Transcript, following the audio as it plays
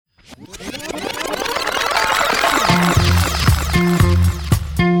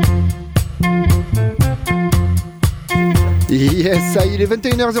Yes, ça y est, il est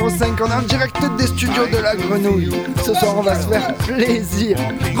 21h05, on est en direct des studios de la Grenouille. Ce soir, on va se faire plaisir.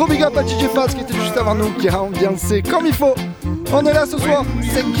 Gros big up à DJ Fast qui était juste avant nous, qui a ambiancé comme il faut. On est là ce soir,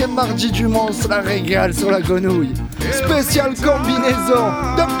 5e mardi du mois, on se la régale sur la Grenouille. Spéciale combinaison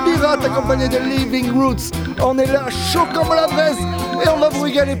de pirates accompagné de Living Roots. On est là, chaud comme la braise. Et on va vous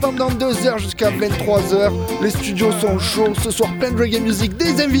régaler pendant 2 heures jusqu'à 23h. Les studios sont chauds. Ce soir, plein de reggae music.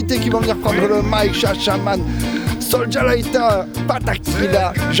 Des invités qui vont venir prendre le mic. Chachaman, Soulja Laita,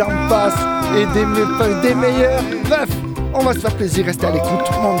 Patakila, j'en passe. Et des meilleurs. Bref, on va se faire plaisir. Restez à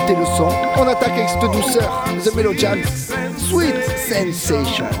l'écoute. Montez le son. On attaque avec cette douceur. The Melodian. Sweet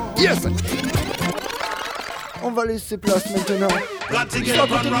Sensation. Yes! On va laisser place maintenant. Soit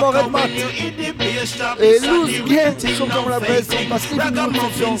côté de mon Redmat. Et Loose Game, ils sont comme la presse. On passe les minutes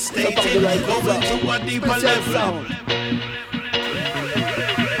de ça part de là et comme ça. Spécial sound.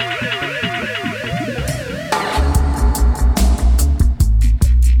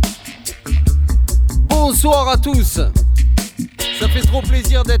 Bonsoir à tous. Ça fait trop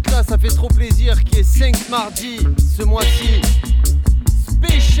plaisir d'être là. Ça fait trop plaisir qu'il y ait 5 mardis ce mois-ci.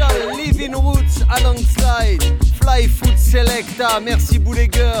 Special Living Roots alongside Fly Food Selecta. Merci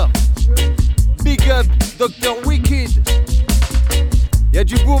Bouleguer. Big up Dr Wicked. Il y a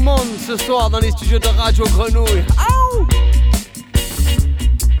du beau monde ce soir dans les studios de Radio Grenouille. Aouh!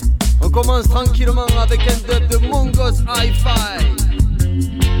 On commence tranquillement avec un dub de Mongos Hi-Fi.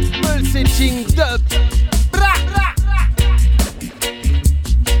 Pulsating dub. Bra, bra.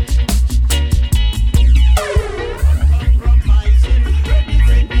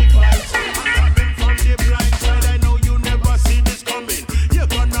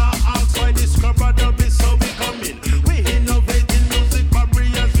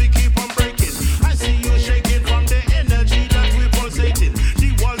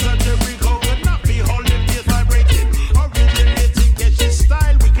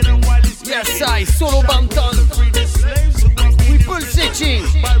 Solo Banton, we pulsating.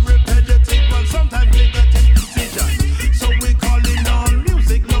 By repetitive and sometimes negative decisions. So we calling on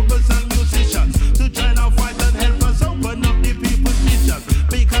music lovers and musicians to join our fight and help us open up the people's vision.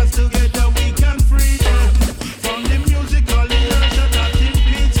 Because together we can free them from the musical inertia that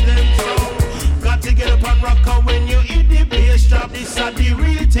impedes them. So got to get up and rock out when you hit the bass drop. This is the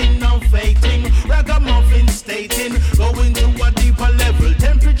real thing, no fake thing. Ragamuffin stating, going to a deeper level.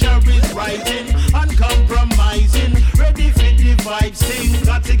 Temperature is rising. Uncompromising, ready for the vibes thing.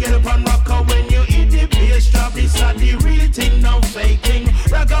 Got to get up and rock out when you hit the bass drop. This is the real thing, no faking.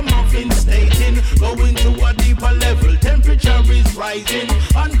 Ragamuffin stating, going to a deeper level. Temperature is rising,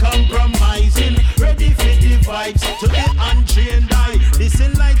 uncompromising, ready for the vibes. To the untrained eye, this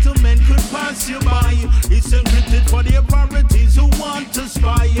enlightenment could pass you by. It's encrypted for the authorities who want to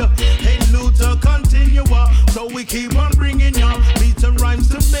spy. Hey, Luther, continue, so we keep on bringing you beats and rhymes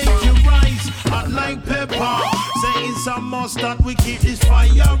to make you rise. Hot like pepper, say it's a must that we keep this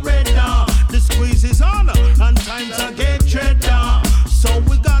fire red. The squeeze is on and times are get treader. So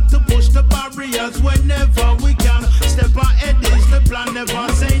we got to push the barriers whenever we can. Step ahead is the plan,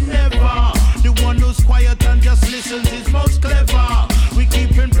 never say never. The one who's quiet and just listens is most clever. We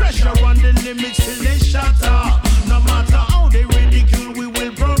keeping pressure on the limits till they shatter. No matter how they ridicule, we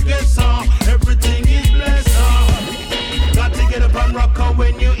will progress. Everything is blessed. Got to get up and rock out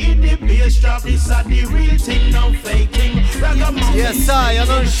when you hit the bass drop. This is the real thing, no faking. Yes, ça, et on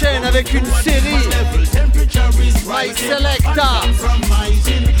enchaîne avec une série. My Selecta.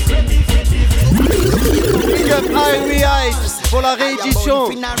 Big up Ivy Heights pour la réédition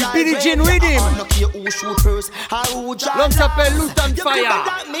du Billie Jean Rhythm. L'homme s'appelle Lutan Fire.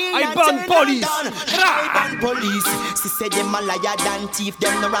 I Ban Police. I Ban Police. She said them a liar than thief.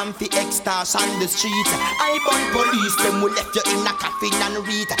 Them no ram fi extras on the street. I Ban Police. Them will left you in a coffin and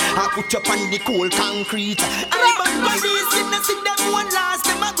read. I put you on the cold concrete. I Ban Police. You know see them one last.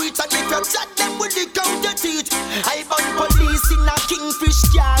 Them a breach and if you shot them with the count your teeth. I Ban Police in a Kingfish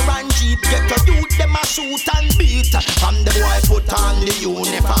car and jeep. Get your youth them a shoot and beat. From the boy put on the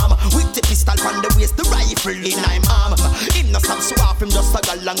uniform with the pistol on the waist, the rifle in I'm arm. Him no stop so off, him just a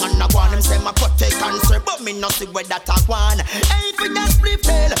go long and a go on. Him say my protect and serve, but me no see where that a go on. Ain't for that split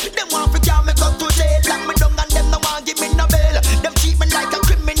fail. Them want to carry me go to jail. Lock me down and them no want give me no bail. Them treat me like a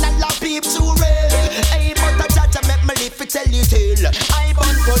criminal, I peep too real. Hey, but a judge make me live to tell you tale. I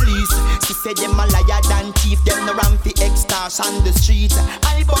Ban Police. She said them a liar than thief. Them no ram fi extras on the street.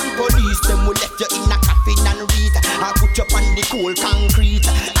 I Ban Police. Them will left you in a coffin and read. I put you on the cold concrete.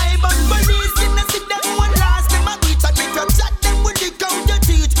 I Ban Police. You know see them one last. Them a breach and if you shot them with the count your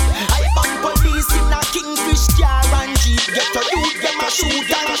teeth. I Ban Police in a Kingfish car and jeep. Get your youth them a shoot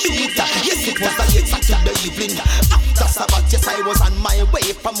and shoot. Yes, it was a late Saturday evening. After Sabbath, yes, I was on my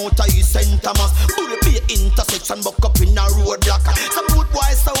way from Outer East St. Thomas. Bull be intersection, buck up in a roadblock. Some good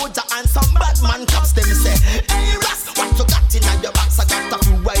boy soldier and some bad man cops. Them say, hey Ras, what you got in your box? I got a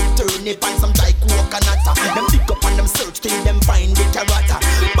few right turnip and some dry coconut. Them pick up and them search till them find the carrot.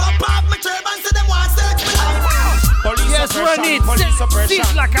 Pop up my turban so them want search me life. Police suppression, police suppression.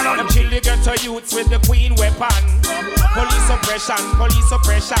 Them kill the ghetto youths with the queen weapon. Police suppression, police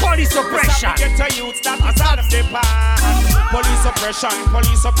suppression. Police suppression. The ghetto youths that is out of the pan. Police suppression,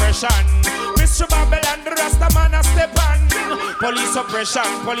 police suppression. Mr. Babylon, the Rasta man a step on. Police suppression,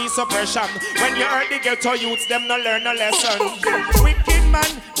 police suppression. When you hurt the ghetto youths, them no learn no lesson. Wicked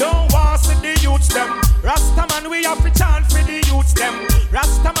man, don't want to the youths them. Rasta man, we have to chant for the youths them.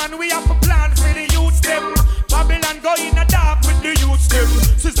 Rasta man, we have to plan for the youths them. Babylon go in the dark with the youths them.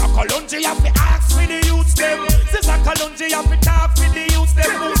 Sister Kalonji have to ask for the youths them. Sister Kalonji have to talk for the youths them.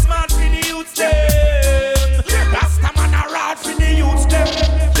 Who's smart for the youths them. Rasta man a rod for the youths them.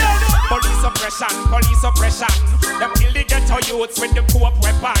 Police oppression, police oppression. Them kill the ghetto youths with the coop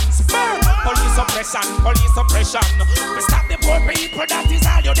weapons. Police oppression, police oppression. We stop the poor people, that is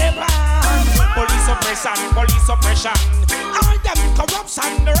all you demand. Police oppression, police oppression. All them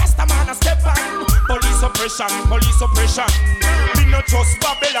corruption, the rest of man a step on. Police oppression, police oppression. Me no trust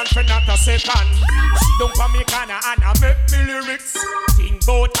Babylon for not a second. Don't come me corner and I make me lyrics. Think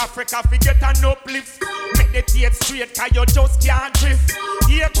about Africa, forget an uplift. Meditate straight, cause you just can't drift.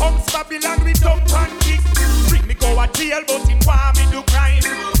 Here comes Babylon with dump and kick. Bring me go a jail, but him want me do crime.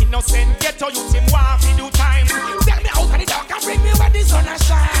 Innocent ghetto youth, him want me do time. Tell me out of the dark and bring me where the sun a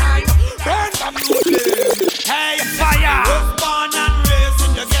shine. Burn some music. Hey, fire! Was born and raised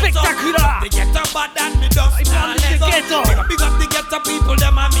in the ghetto. Spectacular! The ghetto bad and me dust and Lego. Big up the ghetto people,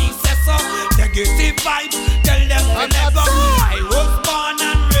 them a me say so. Negative vibes, tell them to Lego. I was born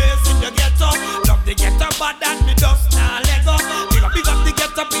and raised in the ghetto. Love the ghetto bad and me dust and Lego. Big up the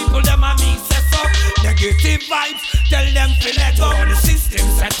ghetto people, them a me say so. Negative vibes, tell them to Lego. The system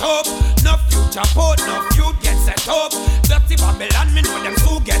set up, no future port, no youth get set up. Dirty Babylon, me know them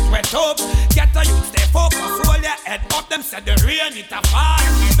who get wet up. Ghetto youth stay focused, hold your head up. Them say the rain it a fall,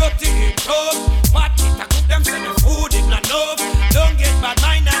 dirty it up. What it a cook, them say the food it not enough. Don't get bad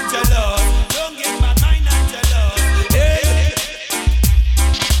mind and jealous. Don't get bad mind and jealous. Hey.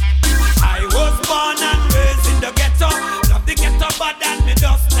 I was born and raised in the ghetto. Love the ghetto bad and me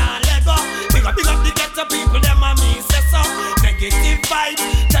dust and Lego. Big up the ghetto people, them a me say so. Negative vibes,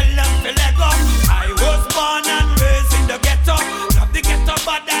 tell them to Lego. I was born and raised in the ghetto. Love the ghetto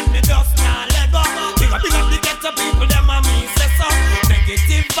bad and me dust and Lego. Big up the ghetto people, them a me say so.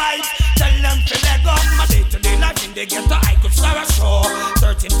 Negative vibes, tell them to Lego. My day-to-day life in the ghetto, I could start a show.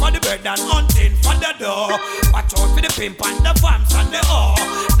 Searching for the bird and hunting for the door. Watch out for the pimp and the vamps and the whore.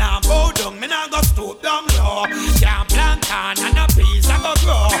 Now bow down, me now go stoop down low. Can't plant corn and a peas I go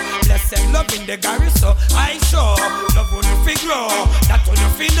grow. Blessed love in the Gary, so I show. Love when you fi grow, that when you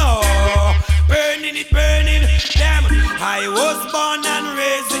fi know. Burning it, burning them. I was born and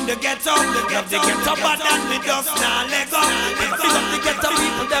raised in the ghetto. Love the ghetto bad and me dust now Lego. Big up the ghetto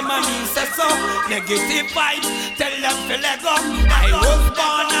people, them a me say so. Negative vibes, tell them to Lego. I was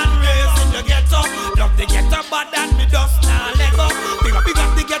born and raised in the ghetto. Love the ghetto bad and me dust now Lego. Big up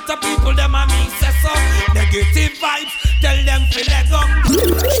the ghetto people, them a me say so. Negative vibes, tell them to Lego.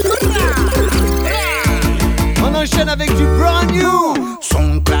 On enchaîne avec du brand new.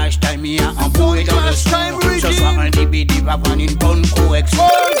 Son clash time y'a un bruit dans le son. Ce soir un DBD va prendre une bonne correction.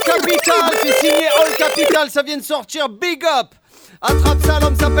 All Capital, c'est signé All Capital, ça vient de sortir. Big up. Attrape ça,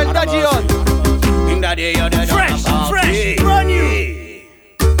 l'homme s'appelle Dadion. Fresh, brand new.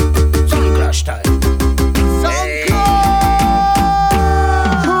 Son clash time.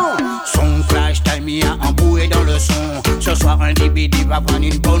 Son clash time y'a un bruit dans le son. Ce soir un DBD va prendre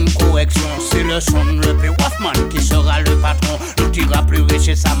une bonne correction. C'est le son le P. Wolfman qui sera le patron. L'autre ira pleurer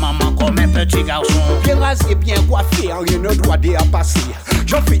chez sa maman comme un petit garçon. Bien rasé, bien coiffé, rien ne doit dépasser.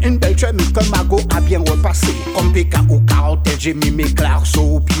 J'en fais une belle chemise que Mago a bien repassé. Comme PK ou carottel, j'ai mis mes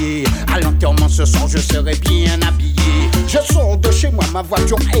clarceaux aux pieds. À l'enterrement ce soir, je serai bien habillé. Je sors de chez moi, ma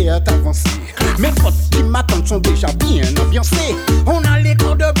voiture est avancée. Mes potes qui m'attendent sont déjà bien ambiancés. On a les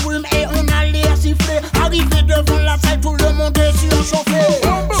corps de brume et on a l'air sifflé. Arrivé devant la salle, tout le monde est surchauffé.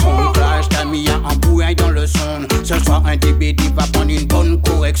 Son clash t'as mis un bouillon dans le son. Ce soir un DBD va prendre une bonne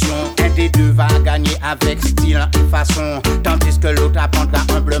correction. Un des deux va gagner avec style et façon. Tandis que l'autre apprendra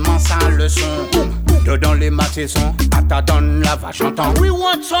humblement sa leçon. Dedans les massés sont attendant la vache. J'entends We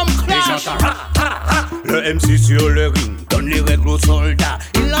want some clash. le MC sur le ring donne les règles aux soldats.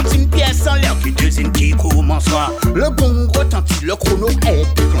 Il lance une pièce en l'air qui désigne qui commencera. Le gong retentit, le chrono est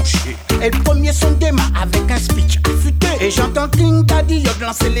déclenché. Et le premier son démarre avec un speech affûté. Et Et j'entends King Daddy Yod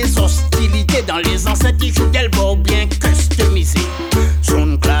lancer les hostilités dans les enceintes, il joue d'elbow bien customisé.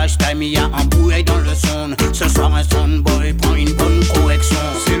 Sound clash, Tamia embrouille dans le son. Ce soir un soundboy prend une bonne correction.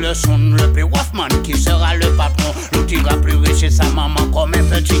 C'est le son, le P. Wolfman qui sera le patron. L'autre ira pleurer chez sa maman comme un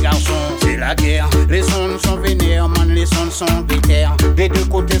petit garçon. C'est la guerre, les sons sont vénères, man, les sons sont déterres. Des deux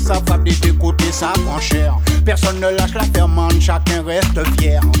côtés ça frappe, des deux côtés ça prend cher. Personne ne lâche l'affaire, man, chacun reste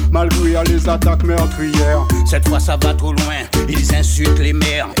fier. Malgré les attaques meurtrières, cette fois ça va trop loin, ils insultent les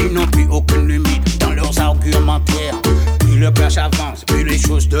mères. Ils n'ont plus aucune limite dans leurs argumentaires. Plus le clash avance, plus les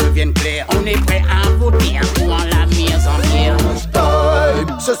choses deviennent claires. On est prêt à voter un coup en la mise en bière.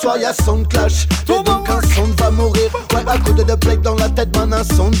 Ce soir y'a son clash, et donc un son va mourir. Ouais, à coup de plaque dans la tête, man, un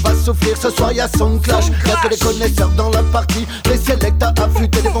son va souffrir. Ce soir y'a son clash, y'a que les connaisseurs dans la partie. Les selects à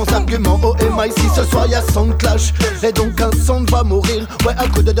affûter les bons arguments au MIC. Ce soir y'a son clash, et donc un son va mourir. Ouais, à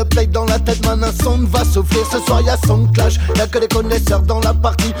coup de plaque dans la tête, man, un son va souffrir. Ce soir y'a son clash, y'a que les connaisseurs dans la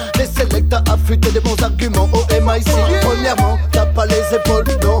partie. Les selects à affûter les bons arguments au MIC. Premièrement, t'as pas les épaules,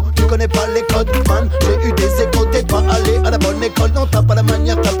 non, tu connais pas les codes, man. J'ai eu des échos, t'es pas allé à la bonne école. Non, t'as pas la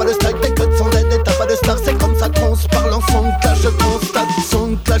manière, t'as pas le style, tes codes sont dead et t'as pas de star. C'est comme ça qu'on se parle en son clash, je constate.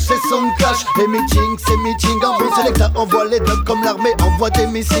 Son clash, c'est son clash, et meeting, c'est meeting. En bon selecta envoie les dogs comme l'armée envoie des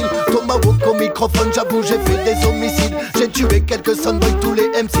missiles. Tomahawk au microphone, j'avoue j'ai fait des homicides. J'ai tué quelques soundboys, tous les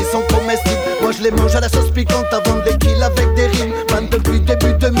MC sont comestibles. Moi je les mange à la sauce piquante avant des kills avec des rimes. Man, depuis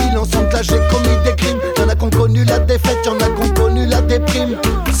début 2000 en son clash j'ai commis des crimes. Y'en a qui ont connu la défaite, y'en a qui ont connu la déprime.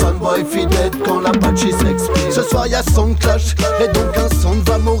 Soundboy fidèle quand l'Apache s'exprime. Ce soir y'a son clash, et donc un son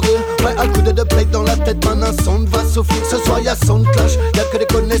va mourir. Ouais, à coup de plate dans la tête, man, un son va souffrir. Ce soir y'a son clash, y'a que les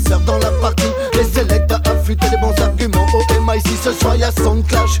connaisseurs dans la partie. Les selects à affûter les bons arguments au MIC. Ce soir y'a son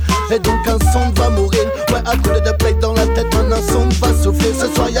clash, et donc un son va mourir. Ouais, à coup de plate dans la tête, man, un son va souffrir. Ce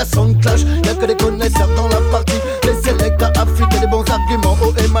soir y'a son clash, y'a que les connaisseurs dans la partie. Les selects à affûter les bons arguments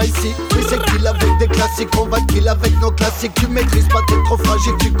au MIC. Oui, c'est kill avec des classiques, on va kill avec nos classiques. Tu maîtrises pas, t'es trop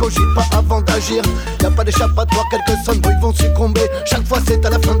fragile, tu cogites pas avant d'agir. Y'a pas d'échappatoire, quelques soundboys vont succomber. Chaque fois c'est à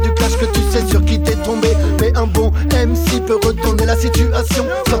la fin du clash que tu sais sur qui t'es tombé. Mais un bon MC peut retourner la situation,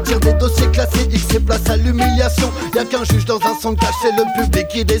 sortir des dossiers classés, X et place à l'humiliation. Y'a qu'un juge dans un son clash, c'est le public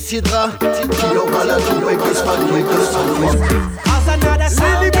qui décidera qui aura la troupe et qui sera doué de son quiz.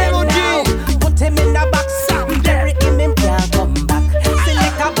 Les mélodies, put him in the box, bury him in can't come back.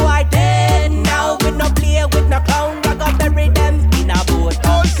 Select a boy dead now, we no play with no clown, we go bury them in a boat.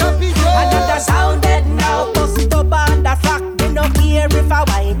 Another sound dead now, bust up on the frack, we no care if a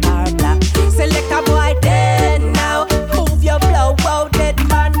white or black. Select a boy dead now, move your blow out, dead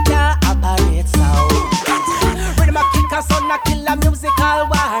man can't operate sound. Rhythm a kick a son a kill a musical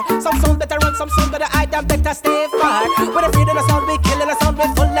war. Some sound better run, some sound better hide, and better stay far. When afraid of the sound we kill, and the sound we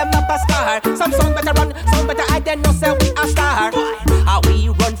full them up a star. Some sound better run, some better hide, then no say we a star. How we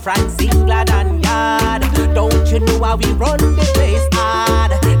run France, England and yard. Don't you know how we run the place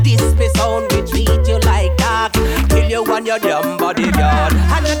hard? This be sound we treat you like that. Kill you on your damn bodyguard.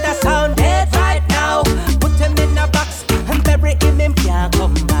 Another sound dead right now. Put him in a box and bury him, him can't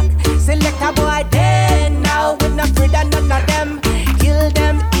come back. Select a boy dead now. We're not afraid of none of them. Kill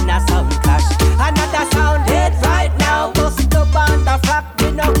them in a sound clash. Another sound dead right now. Bust up on the frack.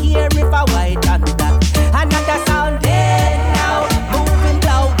 We no care if a white and black. Another sound dead now. Moving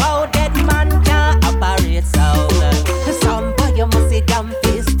low, wow, dead man can't operate sound. The sound boy you must see damn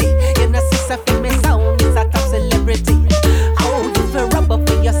fisty. You know sister for me sound is a top celebrity. Oh, if you rub up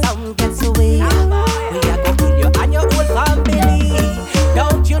for your sound gets away, we are gonna kill you and your whole family.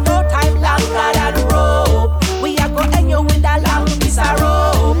 Don't you know time longer than rope? We are gonna end you with a long piece of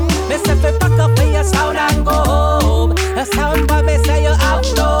rope. Me say fi pack up for your sound and go home. The sound boy me say you have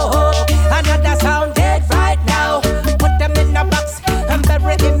no hope. Another sound dead right now. Put them in a box and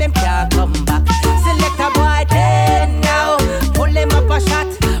bury him, him can't come back. Select a boy dead now. Pull him up a shot.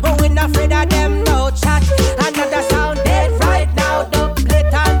 We not afraid of them, no chat. Another sound dead right now. Don't play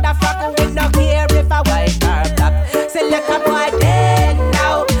on the frack. We no care if a white or black. Select a boy dead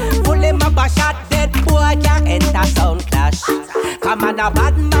now. Pull him up a shot. Dead boy can't enter sound clash. Come on, a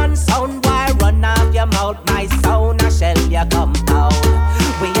bad man sound boy, run off your mouth. My sound a shell your compound.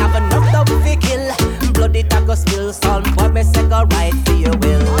 We have enough love to kill. Blood it a go spill. Sound boy me say go right for your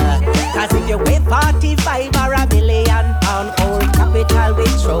will. Cause if you weigh 45 or a million pound, old capital will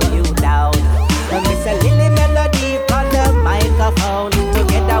throw you down. And me say Lily Melody on the microphone.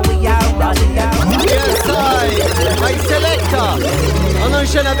 Together we are running down. Yes, I Selecta. On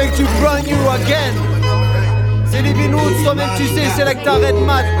enchaîne avec du Brand New Again. C'est les Binoots, toi-même tu sais, Selecta Red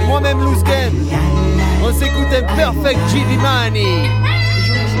Mat, moi-même Loose Game. On s'écoute un Perfect G Money.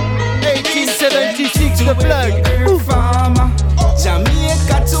 1876, the plug.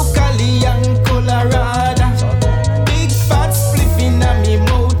 Jamaica to Cali and Colorado. Big fat spliff in a me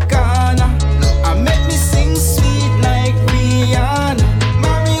mouth corner. I make me sing sweet like Rihanna.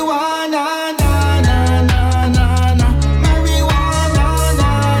 Marijuana, na na na na na. Marijuana, na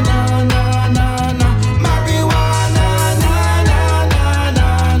na na na na. Marijuana, na na na na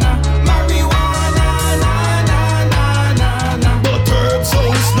na. Marijuana, na na na na na. But herbs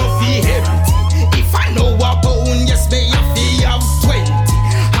sounds no fi empty. If I know a bone, yes me have to have 20.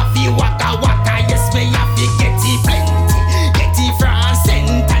 Have you waka waka, yes me have to get it plenty. Get it from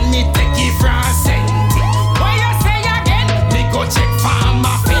cent and me take it from cent. What you say again? Me go check for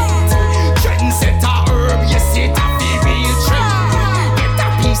my fate. Trendsetter herb, yes it a fi real trend. Get a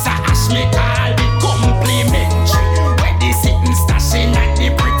piece of ash, me call it complimentary. Where the sitting stashing at the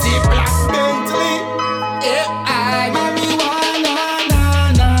pretty black Bentley. Yeah, marijuana, na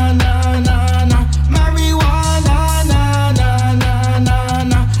na na na na. Marijuana, na na na na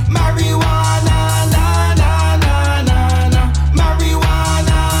na. Marijuana, na na na na na.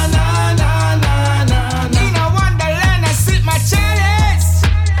 Marijuana, na na na na na. In a wonderland, I sip my chalice.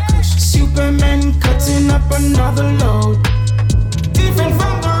 Superman cutting up another load. Different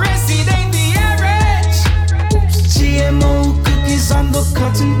from the rest, it ain't the average. GMO cookies on the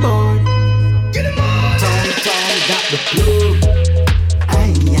cutting board. Get 'em on. Tom got the plug.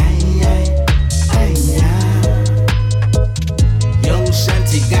 Ay, ay, ay, ay, ay. Young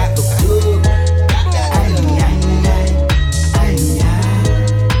Shanty got the plug. Ay, ay, ay, ay, ay.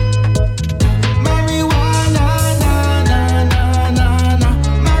 Marijuana, na na na na na.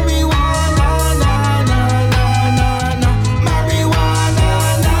 Marijuana, na na na na na. Marijuana,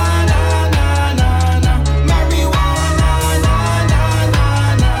 na na na na na. Marijuana, na na na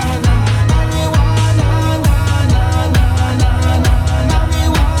na na. Marijuana, na na na na na.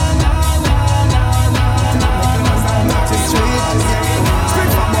 Marijuana, na na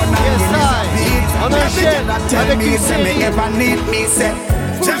On enchaîne avec une série.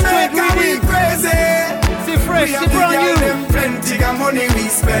 Jamaica we crazy. C'est fresh, c'est brand new. Plenty of money we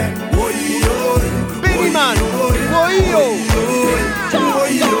spend. Benny Man,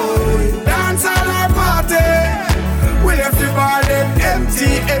 Dance all our party. We left the bar them empty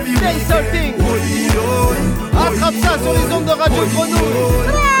every Say something. Attrape ça sur les ondes de Radio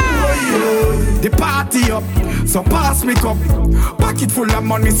Grenouille. The party up, so pass me cup. Pocket full of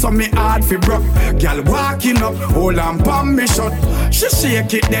money, so me hard fi broke. Girl walking up, hold on palm me shut. She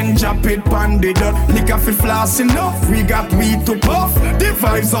shake it, then drop it pon the dirt. Liquor fi floss enough, we got weed to puff. The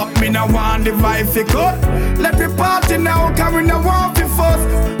vibes up, me no want the vibe fi cut. Let me party now, cause we no want fi fuss.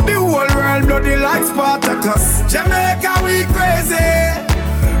 The whole world bloody like Spartacus. Jamaica we crazy.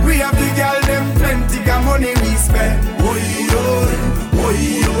 We have the girl them plenty of money we spend. Oi oi,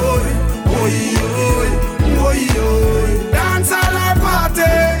 oi oi, oi oi, oi oi. Dance all our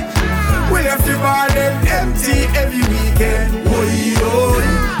party. We left the bar them empty every weekend. Oi oi,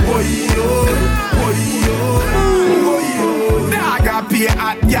 oi oi, oi oi, oi oi. Dog a pay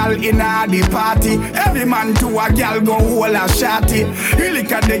at gal in a the party. Every man to a gal go hold a shotty. You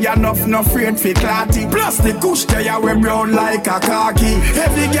look at the enough, no afraid fi clatty. Plus the kush there we brown like a khaki.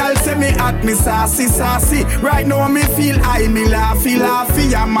 Every gal say me at me sassy, sassy. Right now me feel high, me laughy,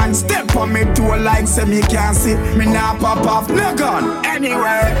 laughy. A man step on me toe like say me can't see. Me nah pop off no gun.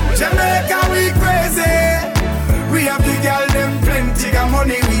 Anyway, Jamaica we crazy. We have the gal them plenty of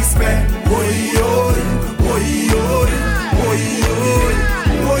money we spend. Oi oi, oi oi, oi oi,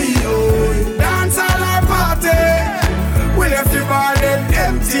 oi oi. Dance all our party. We left the bar them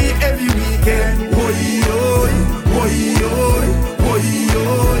empty every weekend. Oi oi, oi oi, oi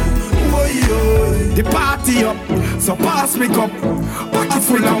oi, oi oi. The party up, so pass me cup. Pocket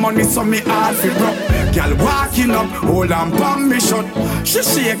full of money, so me hard fi broke. Girl walking up, hold on palm me shut. She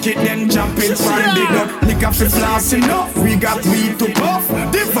shake it, then jump it from the dirt. Liquor fi floss enough, we got weed to puff.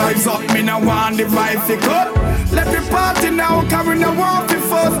 The vibes up, me no want the vibe fi cut. Let me party now, cause we no want fi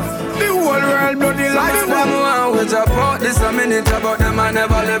fuss. The whole world bloody lights Them want with a pot, this a minute about them I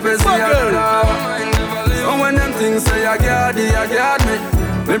never let me see another. So when them things say I got me.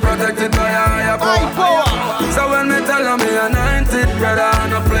 Me protected by a higher power. So when me tell them me a 90th brother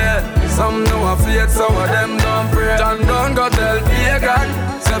on a play. Some know a faith, so of them don't pray. John don't go tell pagan,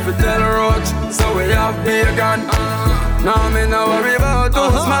 say fi tell roach, so we have pagan. Now me no worry about too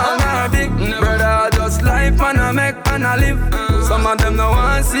small nor big. Brother just life and I make and I live. Some of them no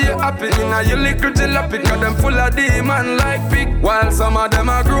want see you happy. In a your little jalopy, cause them full of demon like pig. While some of them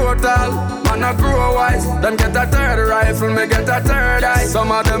a grow tall, man a grow wise. Them get a third rifle, me get a third eye.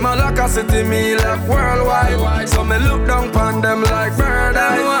 Some of them a lock a city, me like worldwide. So me look down pon them like bird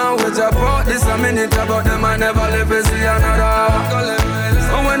eye. No one with your about this a minute about them, I never live to see another.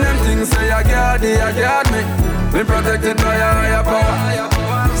 So when them things say I guard me, me protected by a higher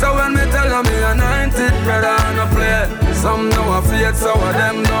power. So when me tell them me anointed, brother, I no play. Some know a faith, so of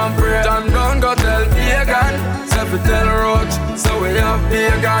them don't pray. John don't go tell pagan, say fi tell roach, so we have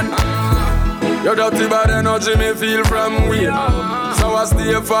pagan. Your dirty bad energy me feel from weird. So I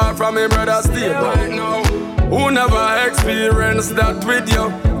stay far from me brother, stay right now. Who never experienced that with you?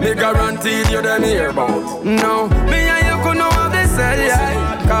 Me guaranteed you them hear about. No, me and you could know what they said,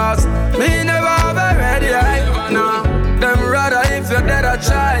 yeah. Cause me never have a ready, yeah. No, them rather if you're dead or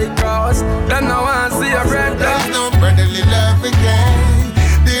try. Cause them no want see your friend. There's no brotherly love again.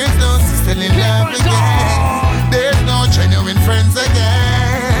 There's no sisterly love again. There's no genuine friends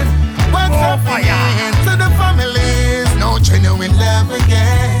again. What's happening to the families? No genuine love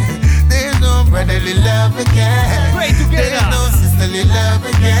again. There's no brotherly love again. There's no sisterly love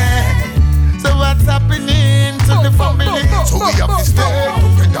again. So what's happening to the family? So we have to stay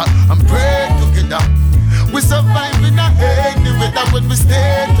together and pray together. We survive in a any weather when we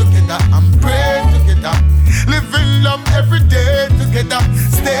stay together and pray together. Live in love every day together.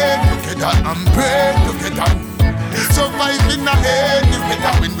 Stay together and pray together. Survive in a any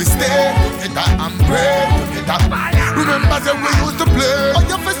weather when we stay together and pray together. Remember that we used to play. Oh,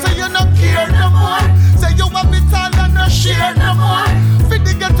 you fi say you no care no more. Say you have it all and no share no more. Fit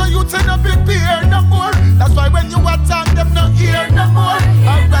the ghetto youth and no prepare no more. That's why when you attack them no hear no more.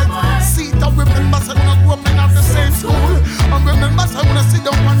 Alright, see that remember say we no grow up in the same school. And remember say we no sit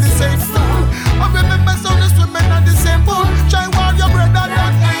down on the same stool. And remember say we swimming on the same pool. Try warn your brother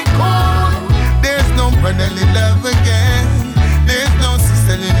that ain't cool. There's no brotherly love again. There's no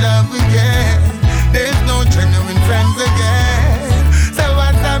sisterly love again. There's no genuine friends again. So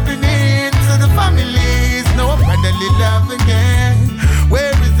what's happening to the families? No brotherly love again.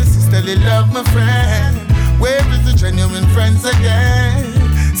 Where is the sisterly love, my friend? Where is the genuine friends again?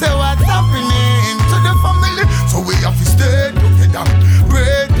 So what's happening to the family? So we have to stay together,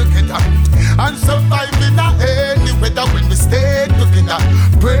 pray together, and survive in any weather when we stay together,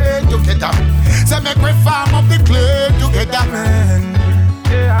 pray together. So make we farm up the clay together, man.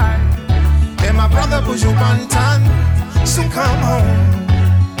 Yeah, my brother push you one time, so come home.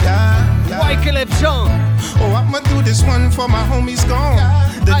 Yeah. Why Jean? Oh, I'ma do this one for my homies gone.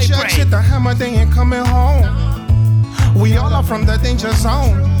 The judge hit the hammer, they ain't coming home. We all are from the danger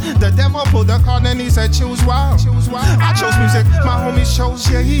zone. The devil pulled the card and he said choose wild. I chose music, my homies chose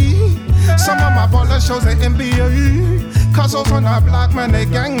yeah. Some of my ballers chose the NBA. Cause those on the block, man, they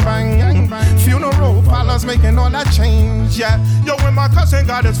gangbang. Funeral parlors making all that change, yeah. Yo, when my cousin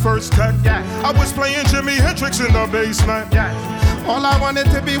got his first tech, I was playing Jimi Hendrix in the basement, All I wanted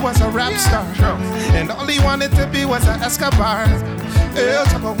to be was a rap star, and all he wanted to be was an Escobar. El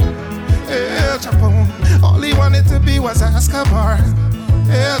Chapo, El Chapo. All he wanted to be was an Escobar.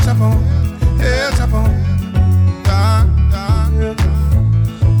 El Chapo, El Chapo.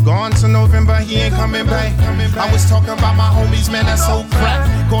 Gone to November, he ain't coming back. I was talking about my homies, man, that's so crack.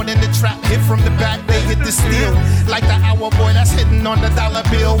 Going in the trap, hit from the back, they hit the steel. Like the hour boy that's hitting on the dollar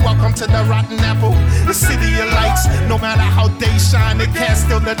bill. Welcome to the rotten apple, the city of lights. No matter how they shine, they can't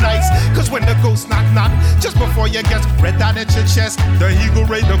steal the nights. Cause when the ghost knock, just before you guess, red dot at your chest. The eagle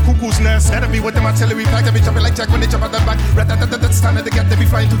raid, the cuckoo's nest. That'll be with them artillery pack, they be jumping like Jack when they jump out the back. It's time to get, they be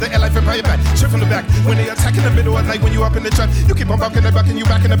flying through the air like vampire back. Straight from the back, when they attack in the middle of night, when you up in the trap, you keep on bucking and bucking, you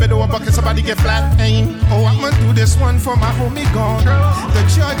back in the middle of bucket, somebody get flat, aim. Oh, I'ma do this one for my homie gone. The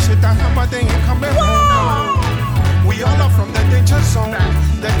judge hit the hammer, they ain't coming home. We all are from the danger zone.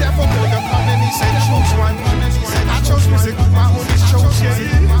 The devil pulled the card and he said choose one. I chose music, my homies chose yeah.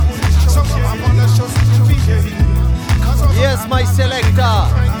 Some of my brothers chose NBA. Yes, my selector.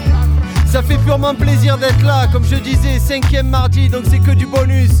 Ça fait purement plaisir d'être là, comme je disais, 5e mardi, donc c'est que du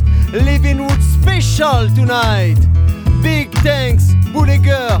bonus. Livingwood Special tonight. Big thanks,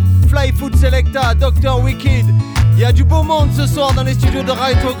 Boulégger, Flyfoot Selecta, Dr. Wicked. Il y a du beau monde ce soir dans les studios de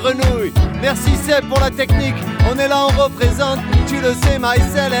Radio Grenouille. Merci Seb pour la technique. On est là, on représente, tu le sais, my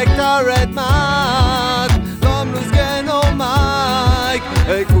Selecta Red Mac. Comme Luzgen au mic.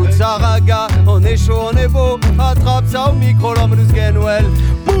 Écoute ça, raga, on est chaud, on est beau. Attrape ça au micro, l'homme Luzgen, well.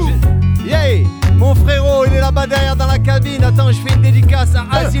 Boum! Yeah! Mon frérot, il est là-bas derrière dans la cabine. Attends, je fais une dédicace à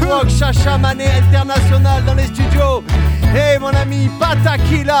Aziwok, Chacha Mané International dans les studios. Hey mon ami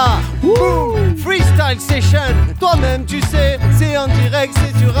Patakila, boom, freestyle session. Toi-même tu sais, c'est en direct,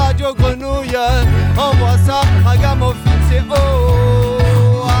 c'est sur Radio Grenouille. Envoie ça, Ragamuffin, c'est oh.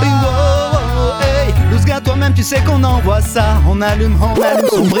 Hey, Lousga, toi-même tu sais qu'on envoie ça. On allume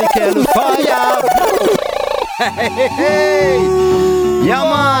son briquet, le fire. Hey, yeah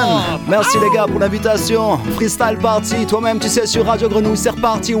man. Merci les gars pour l'invitation. Freestyle party, toi-même tu sais sur Radio Grenouille c'est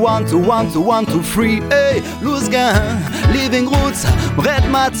reparti. 1, 2, 1, 2, 1, 2, 3. Hey, Lousga, Living Roots, Red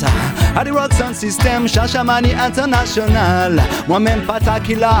Mat, Adi Rock Sound System, Chachamani International. Moi-même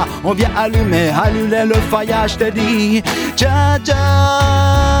Patakila, on vient allumer le fire, je te dis. Dja dja,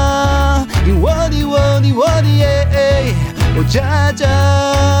 wadi wadi wadi, hey. Oh dja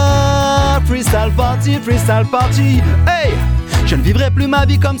dja, freestyle party, hey. Je ne vivrai plus ma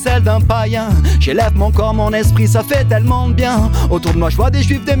vie comme celle d'un païen. J'élève mon corps, mon esprit, ça fait tellement de bien. Autour de moi je vois des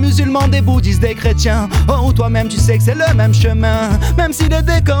juifs, des musulmans, des bouddhistes, des chrétiens. Oh toi-même tu sais que c'est le même chemin, même si les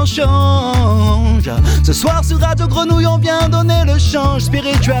décors changent. Ce soir sur Radio Grenouille on vient donner le change.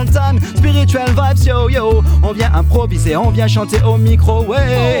 Spiritual time, spiritual vibes, yo yo. On vient improviser, on vient chanter au micro,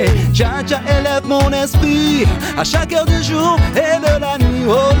 ouais. Dja dja élève mon esprit à chaque heure du jour et de la nuit,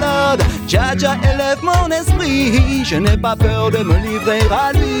 oh Lord. Dja dja élève mon esprit, je n'ai pas peur de me livrer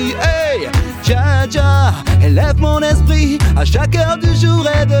à lui, hey. Dja dja élève mon esprit à chaque heure du jour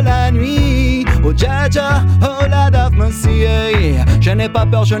et de la nuit. Oh dja dja, oh Lord have mercy, hey. Je n'ai pas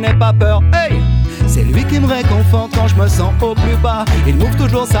peur, hey. C'est lui qui me réconforte quand je me sens au plus bas. Il m'ouvre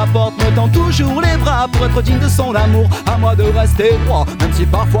toujours sa porte, me tend toujours les bras pour être digne de son amour. À moi de rester droit, même si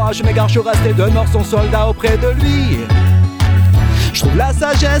parfois je m'égare, je reste et demeure son soldat auprès de lui. Je trouve la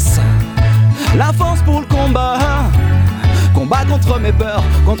sagesse, la force pour le combat. Combat contre mes peurs,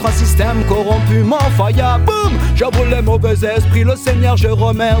 contre un système corrompu, mon fire, boum. Je brûle les mauvais esprits, le Seigneur je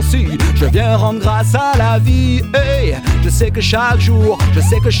remercie. Je viens rendre grâce à la vie, hey. Je sais que chaque jour, je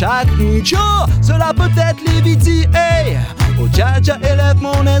sais que chaque nuit, yo, cela peut être l'Ibiti, hey. Oh dja dja élève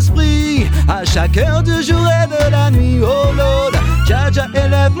mon esprit à chaque heure du jour et de la nuit, oh Lord. Dja dja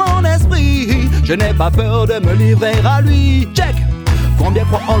élève mon esprit, je n'ai pas peur de me livrer à lui. Check. Combien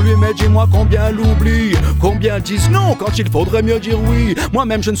croient en lui, mais dis-moi combien l'oublient. Combien disent non quand il faudrait mieux dire oui.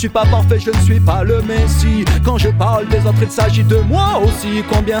 Moi-même je ne suis pas parfait, je ne suis pas le Messie. Quand je parle des autres, il s'agit de moi aussi.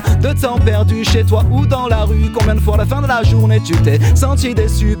 Combien de temps perdu chez toi ou dans la rue. Combien de fois à la fin de la journée tu t'es senti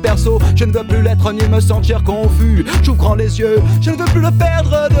déçu. Perso, je ne veux plus l'être ni me sentir confus. J'ouvre grand les yeux, je ne veux plus le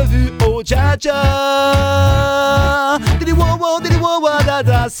perdre de vue. Oh dja dja, didi wo wo da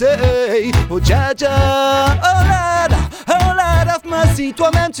da say. Oh dja dja, oh Lord of mercy.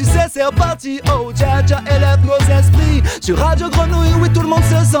 Toi-même tu sais c'est reparti. Oh dja dja élève nos esprits sur Radio Grenouille, oui tout le monde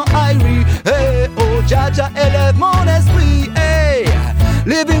se sent irie. Hey, oh dja dja élève mon esprit, hey.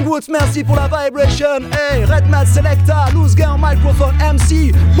 Living Woods, merci pour la vibration, hey. Red Mat Selecta, Loose Girl, microphone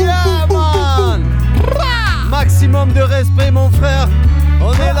MC. Yeah man, maximum de respect mon frère.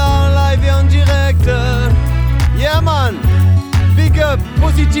 On est là en live et en direct. Yeah man, big up,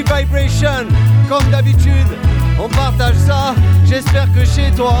 positive vibration. Comme d'habitude, on partage ça. J'espère que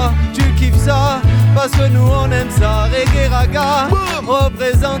chez toi, tu kiffes ça. Parce que nous on aime ça. Reggae raga,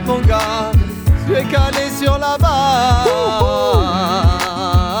 représente mon gars. Tu es calé sur la basse.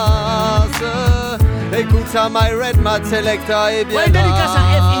 Écoute ça, my Red Mat Selecta est bien là. Ouais, dédicace à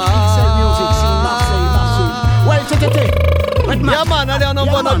FXL Music, c'est Marseille. Ouais, c'était Red Mat. Yeah man, allez on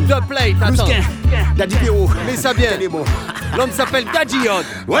envoie notre deux plate. Attends, Daddy Pierrot. mais ça bien. L'homme s'appelle Daddy Yod.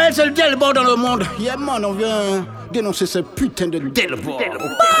 Ouais, c'est le Delbord dans le monde. Yeah man, on vient dénoncer ce putain de Delbord au de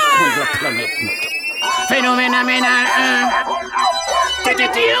la planète. Phénoménaménal 1.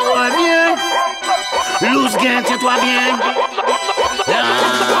 TTT revient. Loose gain, tiens-toi bien.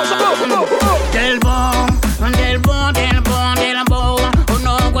 Delbord, Delbord, Delbord, Delbord. Oh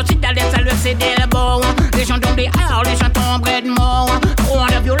non, go citadelle, ça le c'est Delbord. Les gens tombent dehors, les gens tombent près de mort. Trop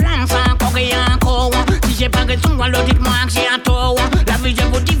de violence encore et encore. Si j'ai pas raison, alors dites-moi que j'ai un tort. La vie je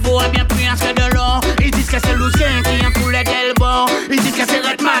vous dis vaut bien plus que de l'or. Ils disent que c'est Loose gain qui a poulet Delbord. Ils disent que c'est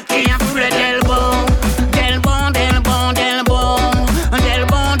Red Mat qui a poulet Delbord. Delbord, Delbord, Delbord.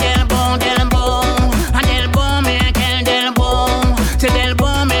 Delbord, Delbord, Delbord. Delbord, mais quel Delbord. C'est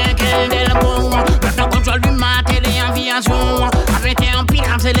Delbord, mais quel Delbord. Maintenant contrôle du mat et les aviations. Arrêtez en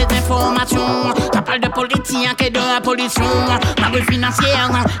pirate, c'est les informations. Ça parle de politique et de la pollution. Magie financière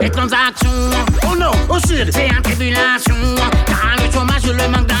et transactions. Oh non, au sud, c'est en tribulation. Car le chômage, le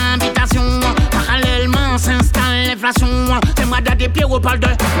manque d'invitation. Parallèlement s'installe l'inflation. C'est moi Daddy Pierrot parle de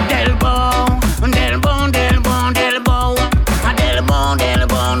Delbord. Delbord, Delbord, Delbord. Delbord,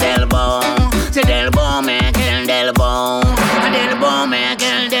 Delbord, Delbord. C'est Delbord.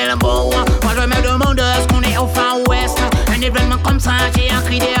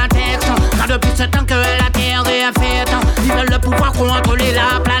 idées à texte. Car depuis ce temps que la terre est faite, ils veulent le pouvoir contrôler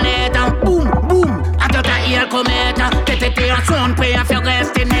la planète. Boum, boum, attentat et elle commettent. TTT en son prêt à faire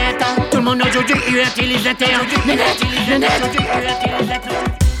rester net. Tout le monde aujourd'hui utilise Internet.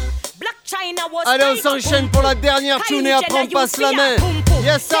 Allez, on s'enchaîne pour la dernière tune et après on passe la main.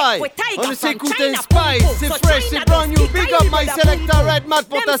 Yes, I. On s'est écouté Spice, c'est fresh, c'est brand new. Big up my selector Red Mat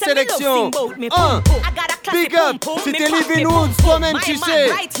pour ta sélection. Big up, c'était Living Woods, toi-même tu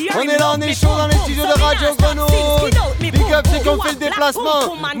sais. On est là, on est chaud dans les studios de Radio Grenouille. Big up ceux qui ont fait le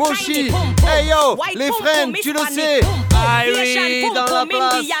déplacement. Moshi, hey yo, les friends, tu le sais. Irie dans la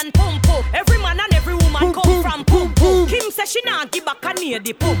place. Every man and every woman come from pum pum. Kim says she not give back Kanye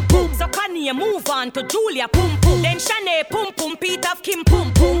the pum pum. So Kanye move on to Julia pum pum. Then Shanae pum pum, Pete of Kim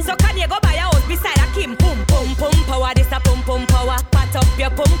pum pum. So Kanye go buy a house beside a Kim pum pum pum power. This a pum pum power. Pat up your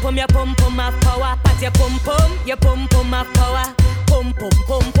pum pum of power. Pat your pum pum of power. Pum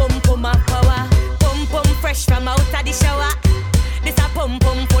pum of power. Pum pum fresh from out of the shower. This a pum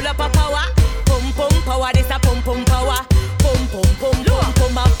pum full up of power. Pum pum power. This a pum pum power. Pum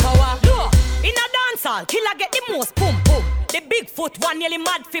pum of power. In a dancehall, killer get the most pum pum. The big foot one nearly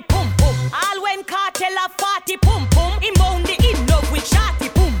mad fi pum pum. All when cartel a 40 pum pum. Inbound the in love with shorty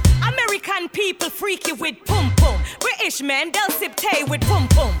pum. American people freaky with pum pum. British men they'll sip tea with pum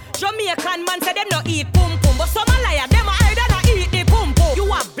pum. Jamaican man say them no eat pum pum, but some a liar them a hide and a eat the pum pum.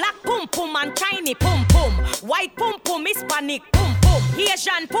 You are black pum pum and Chinese pum pum, white pum pum, Hispanic pum pum,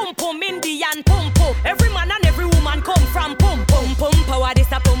 Asian pum pum, Indian pum pum. Every man and every woman come from pum pum power.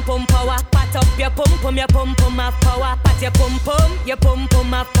 This a pum pum power. Pat up your pum pum of power. Pat your pum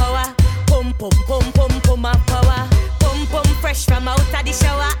pum of power. Pum pum of power. Pum pum fresh from out of the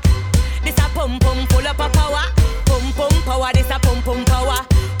shower. This a pum pum full up of power. Pum pum power. This a pum pum power.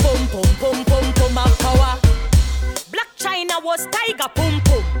 Pum pum of power. Black China was tiger pum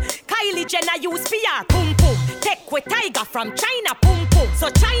pum. Kylie Jenner use PR pum pum. Take with tiger from China pum pum. So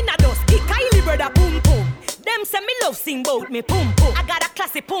China does kick Kylie brother pum pum. Them say me love sing bout me pum pum. I got a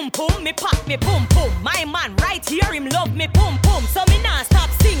classy pum pum, me pop me pum pum. My man right here him love me pum pum. So me nah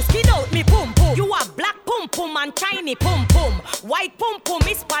stop sing, skid out me pum pum. You are black pum pum and Chinese pum pum, white pum pum,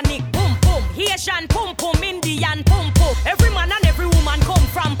 Hispanic pum pum, Asian pum pum, Indian pum pum. Every man and every woman come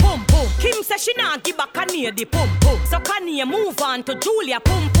from pum pum. Kim say she nah give back Kanye the pum pum. So Kanye move on to Julia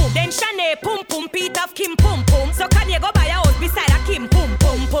pum pum. Then Shanae pum pum, Pete of Kim pum pum. So Kanye go buy a house beside a Kim pum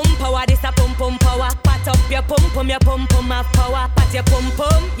pum power. This a pum pum power. Pat up your pum pum of power. Pat your pum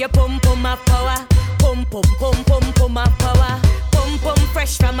pum of power. Pum pum of power. Pum pum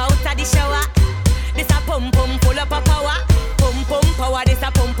fresh from out of the shower. This a pum pum full up of power. Pum pum power. This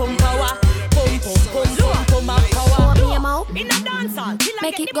a pum pum power. Pum pum of power. In a dancehall,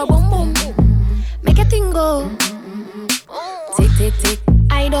 make it go boom boom. Make a thing go. Tick tick tick.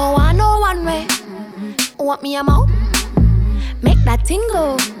 I don't want no one way. Want me a mouth? Make that thing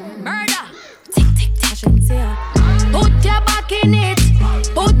go. Murder. Tick tick tick. Put your back in it.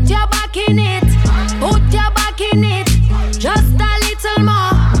 Put your back in it. Put your back in it. Just a little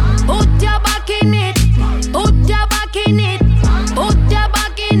more. Put your back in it. Put your back in it. Put your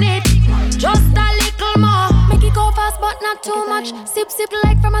back in it. Just a little more. Make it go fast but not too much. Sip sip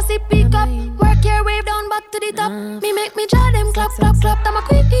like from a sippy cup. Work your wave down back to the top. Me make me jaw them clap clap clap. I'm a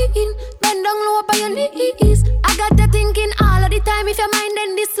queen. Bend down low by your knees. I got you thinking all of the time. If your mind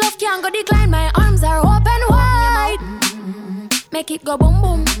then this love can't go decline. My arms are open wide. Make it go boom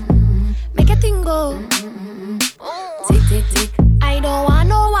boom. Make a thing go. Tick tick tick. I don't want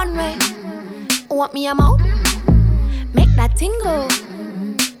no one way. Want me a mouth? Make that thing go.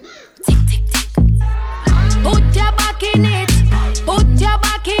 Tick tick tick. Put your back in it. Put your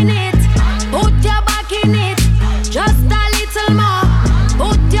back in it. Put your back in it. Just a little more.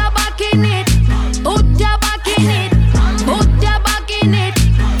 Put your back in it. Put your back in it. Put your back in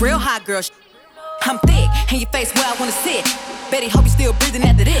it. Real hot girl. I'm thick, and your face where I wanna sit. Betty, hope you still breathing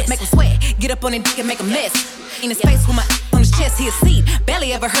after this. Make him sweat, get up on his dick and make a mess. In his face with my on his chest, he'll see.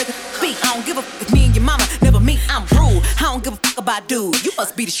 Barely ever heard the speak. I don't give a fuck if me and your mama never meet. I'm rude, I don't give a fuck about dude. You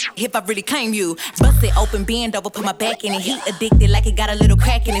must be the shit if I really claim you. Bust it open, bend over, put my back in it. Heat addicted like it got a little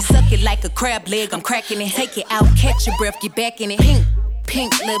crack in it. Suck it like a crab leg, I'm cracking it. Take it out, catch your breath, get back in it.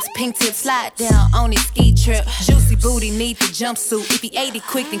 Pink lips, pink tips, slide down on his ski trip. Juicy booty, need the jumpsuit. If he ate it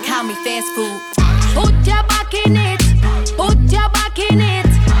quick, then call me fast food. Put your back in it. Put your back in it.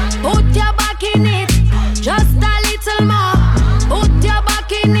 Put your back in it. Just a little more. Put your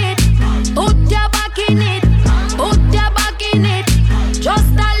back in it. Put your back in it. Put your back in it.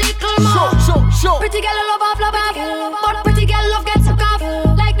 Just a little more. Show. Pretty girl love off, but pretty girl love get some cough.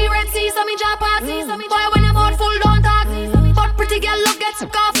 Like the Red Sea, so me jump off. Boy, when I'm out full, don't talk. But pretty girl love get some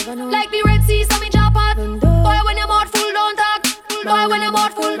cough. off. Like the Red Sea, so me drop out. Boy, when your mouth full, don't talk. Boy, when your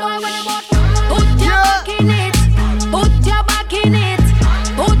mouth full, boy, when your mouth full. Put your back in it. Put your back in it.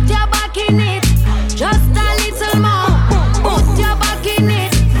 Put your back in it. Just a little more. Put your back in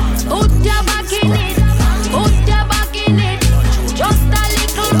it. Put your back in it. Put your back in it. Just a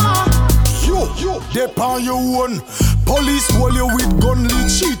little more. You, dep on your own. Police hold you with gun, lead,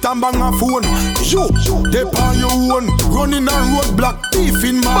 cheat and bang a phone. You, dep on your own. Running a roadblock, thief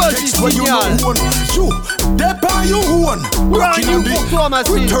in markets where you don't own. You, dep on your own. Working on the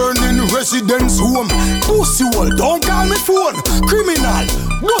returning residence home. Pussy wall, don't call me phone. Criminal,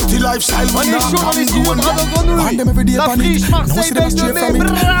 naughty lifestyle. On est chaud, on est sur Radio Grenouille. La friche Marseille Belgium,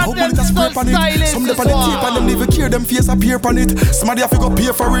 bordel style stylé ce soir. Them never care, them face appear on it. Somebody have to go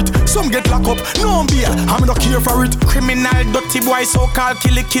pay for it. Some get locked up, no beer, I'm not care for it. Criminal, dirty boy, so-called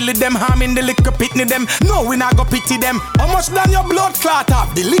kill them, harming the liquor pitney them. No, we not go pity them. How much than your blood clot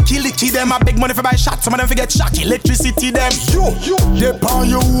up? The licky them. I beg money for buy shot, some of them forget shot, electricity them. You, they on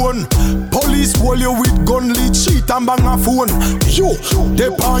your own. Police hold you with gun, lead, cheat and bang a phone. You, they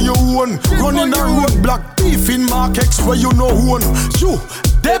on your own. Running a roadblock, thief in markets where you know own. You,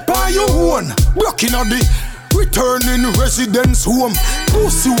 they on your own. Working on the returning residence home.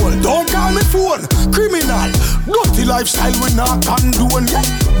 Pussy wall, don't call me phone. Criminal, naughty lifestyle we not condone. Yeah.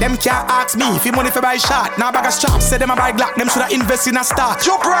 Them can't ask me if you money for buy shot. Now bag of straps, say them a buy Glock. Them shoulda invest in a start.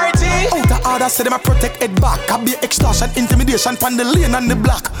 Your priority out of order, say them a protect head back. Can be extortion, intimidation, pan the lane and the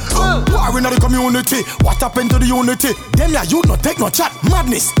block. War in the community. What happened to the unity? Them ya you no take no chat.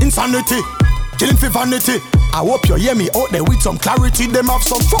 Madness, insanity. Killing for vanity. I hope you hear me out there with some clarity. Them have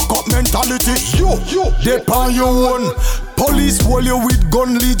some fuck up mentality. You, they on your own. Police hold you with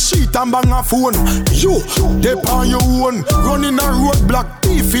gun, lead, cheat and bang a phone. You, they on your own. Running a roadblock,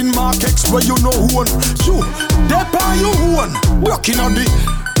 thief in markets where you know own. You, they on your own. Working on the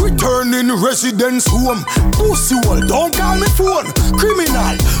returning residence home. Pussy wall, don't call me phone.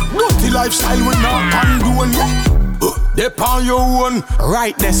 Criminal, naughty lifestyle we not condone. Yeah. They on your own,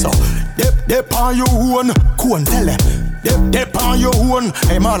 right there so. They on your own, Kuan tell them. They on your own,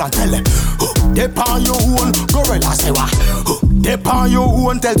 hey man I tell them. They on your own, gorilla say what? They on your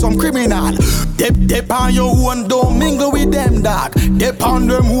own, tell some criminal. They on your own, don't mingle with them dog. They on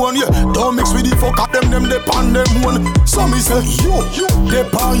them own, yeah. Don't mix with the fuck up them they on them own. Some is say you, they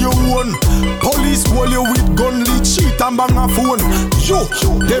on your own. Police hold you with gun, lead, cheat and bang a phone. You,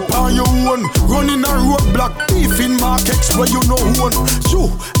 they on your own. Running a roadblock, thief in markets where you know own.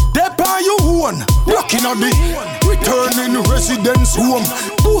 You, they on your own. Working on the returning residence home.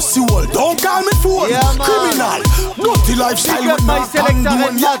 Pussy wall, don't call me phone. Yeah, criminal, naughty lifestyle. Big up my selector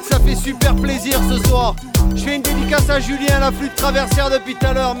Red Mat, ça fait super plaisir ce soir. Je fais une dédicace à Julien, la flûte traversière depuis tout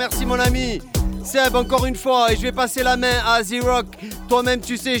à l'heure. Merci mon ami. Seb, encore une fois, et je vais passer la main à Z-Rock. Toi-même,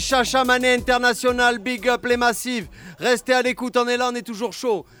 tu sais, Chacha Manet International, big up les massives. Restez à l'écoute, on est là, on est toujours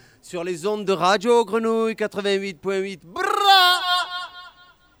chaud. Sur les ondes de Radio Grenouille 88.8. Bra!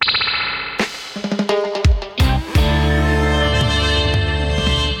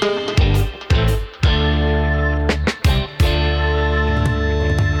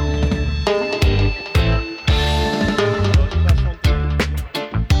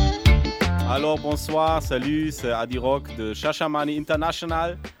 Alors bonsoir, salut, c'est Adi Rock de Shashamani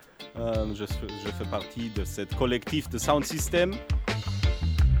International. Je fais partie de ce collectif de Sound System.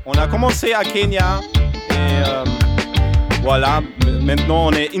 On a commencé à Kenya et voilà, maintenant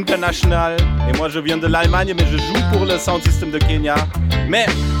on est international. Et moi je viens de l'Allemagne mais je joue pour le Sound System de Kenya. Mais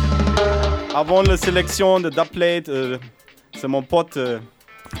avant la sélection de Dubplate, c'est mon pote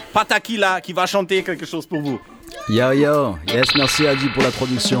Patakila qui va chanter quelque chose pour vous. Yo, yes, merci Adi pour la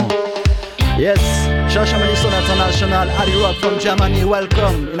traduction. Yes, Shashamani International, Adi Rock from Germany,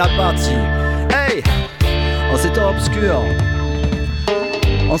 welcome in our party. Hey, en ces temps obscurs,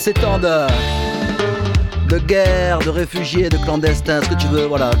 en ces temps de guerre, de réfugiés, de clandestins, ce que tu veux,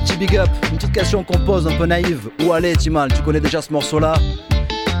 voilà, petit big up, une petite question qu'on pose un peu naïve. Où aller, Timal, tu connais déjà ce morceau-là?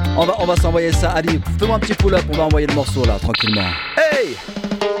 On va s'envoyer ça, Adi, fais-moi un petit pull-up, on va envoyer le morceau là, tranquillement. Hey!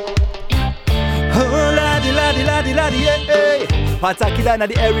 Oh, ladi, hey! Patakila na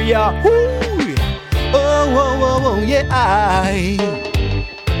the area. Oh, yeah.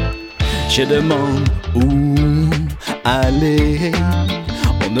 Je demande où aller.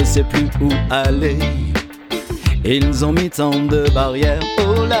 On ne sait plus où aller. Ils ont mis tant de barrières,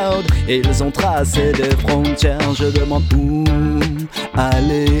 oh loud. Ils ont tracé des frontières. Je demande où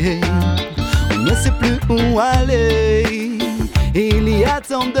aller. On ne sait plus où aller. Il y a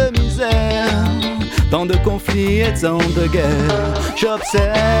tant de misère. tant de conflits et tant de guerres.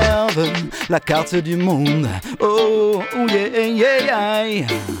 J'observe la carte du monde. Oh, yeah, yeah, yeah.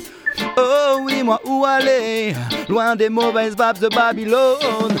 Oh oui, moi où aller? Loin des mauvaises babes de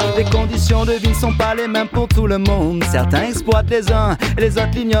Babylone. Les conditions de vie ne sont pas les mêmes pour tout le monde. Certains exploitent les uns et les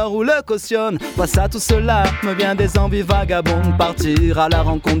autres l'ignorent ou le cautionnent. Face à tout cela me vient des envies vagabondes. Partir à la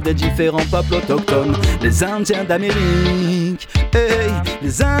rencontre des différents peuples autochtones. Les Indiens d'Amérique, hey,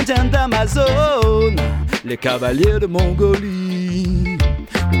 les Indiens d'Amazon, les cavaliers de Mongolie,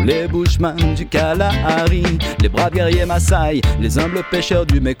 les Bushmen du Kalahari, les braves guerriers Maasai, les humbles pêcheurs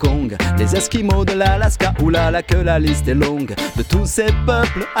du Mekong, les Esquimaux de l'Alaska, oulala que la liste est longue. De tous ces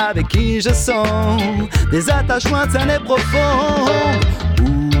peuples avec qui je sens des attachements internes et profonds.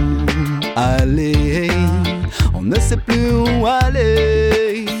 Où aller? On ne sait plus où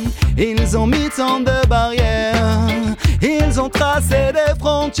aller. Ils ont mis tant de barrières, ils ont tracé des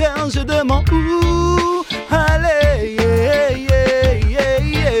frontières. Je demande où aller?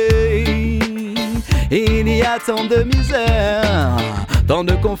 Il y a tant de misère, tant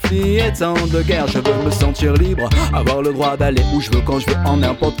de conflits et tant de guerres. Je veux me sentir libre, avoir le droit d'aller où je veux, quand je veux, en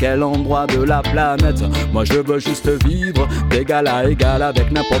n'importe quel endroit de la planète. Moi je veux juste vivre d'égal à égal avec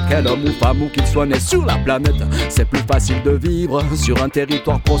n'importe quel homme ou femme, ou qu'il soit né sur la planète. C'est plus facile de vivre sur un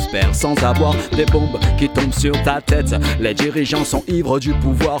territoire prospère sans avoir des bombes qui tombent sur ta tête. Les dirigeants sont ivres du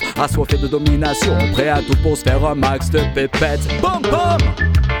pouvoir, assoiffés de domination, prêts à tout pour se faire un max de pépettes. Bom bom!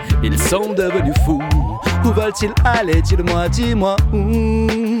 Ils sont devenus fous. Où veulent-ils aller? Dis-moi où.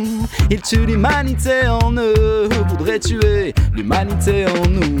 Ils tuent l'humanité en eux, voudraient tuer l'humanité en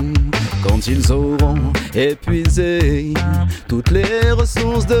nous. Quand ils auront épuisé toutes les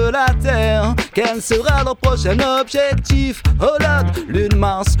ressources de la terre, quel sera leur prochain objectif? Hollande, Lune,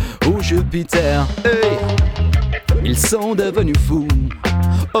 Mars ou Jupiter? Hey, ils sont devenus fous.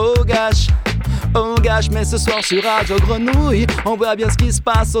 Oh gosh, mais ce soir sur Radio Grenouille, on voit bien ce qui se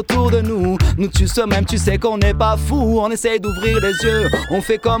passe autour de nous. Nous tue soi-même, tu sais qu'on n'est pas fou. On essaye d'ouvrir les yeux, on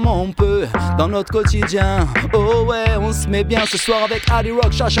fait comme on peut dans notre quotidien. Oh ouais, on se met bien ce soir avec Ali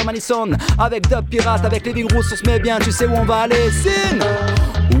Rock, Chacha Manison, avec Dub Pirate, avec Living Roots, on se met bien. Tu sais où on va aller, Sin?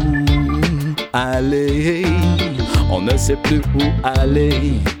 Où aller? On ne sait plus où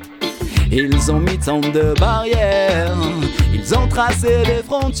aller. Ils ont mis tant de barrières, ils ont tracé des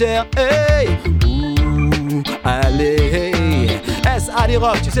frontières. Hey, où aller? Ali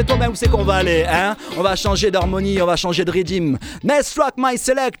Rock, tu sais toi-même où c'est qu'on va aller, hein? On va changer d'harmonie, on va changer de rythme. Next track, my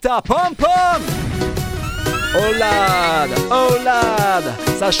selector, pom pom! Oh lad,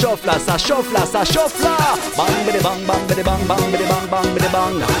 ça chauffe là, ça chauffe là, ça chauffe là. Bang bidi bang bang bidi bang bang bidi bang bang bidi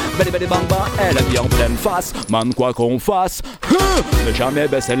bang bidi bidi bang bang. Elle est bien en pleine face, man quoi qu'on fasse. Ne jamais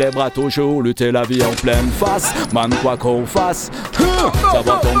baisser les bras, toujours lutter la vie en pleine face, man quoi qu'on fasse. Ça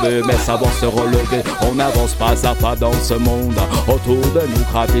va tomber mais ça va se relever. On avance pas à pas dans ce monde. Autour de nous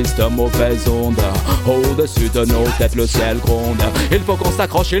gravissent de mauvaises ondes. Au-dessus de nos têtes le ciel gronde. Il faut qu'on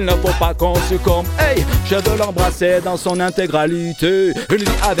s'accroche, il ne faut pas qu'on succombe. Hey, je veux l'embrasser dans son intégralité. Une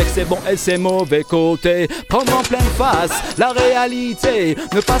vie avec ses bons et ses mauvais côtés. Prendre en pleine face la réalité.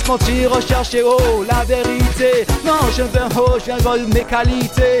 Ne pas se mentir, rechercher la vérité. Non, je veux je viens voir mes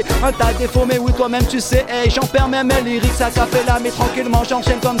qualités. Un tas de défauts, mais oui, toi-même tu sais. Hey, j'en perds même mes lyrics, ça fait là, mais tranquillement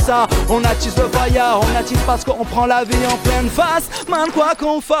j'enchaîne comme ça. On attise le fire, on attise parce qu'on prend la vie en pleine face. Man, quoi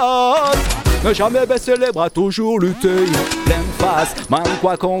qu'on fasse, ne jamais baisser les bras, toujours lutter. Pleine face, man,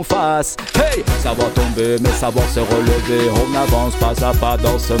 quoi qu'on fasse. Hey, ça va tomber, mais ça va se relever. On avance pas à pas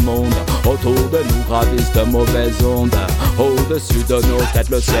dans ce monde. Autour de nous gravissent de mauvaises ondes. Au-dessus de nos têtes,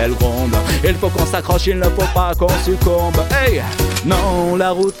 le ciel gronde. Il faut qu'on s'accroche, il ne faut pas qu'on succombe. Hey, non,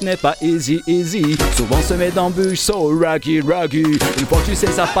 la route n'est pas easy. Souvent se met d'embûches, so raggy. Une fois que tu sais,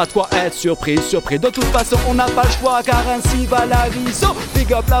 ça pas de quoi être surpris. De toute façon, on n'a pas le choix, car ainsi va la vie. So,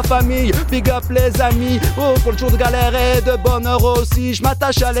 big up la famille, big up les amis. Oh, pour le jour de galère et de bonheur aussi. Je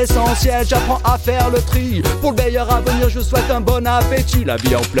m'attache à l'essentiel, j'apprends à faire le tri. Pour le meilleur avenir, je souhaite un bon appétit. La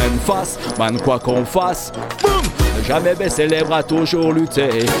vie en pleine face, man, quoi qu'on fasse. Boum! Ne jamais baisser les bras, toujours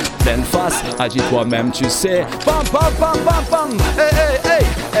lutter. Pleine face, agis toi-même, tu sais. Bam, bam, bam, bam, bam.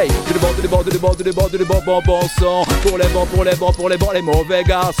 Hey, du bon son. Pour les bons, les mauvais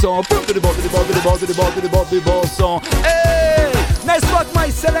garçons. Du bon son. Hey, nice rock,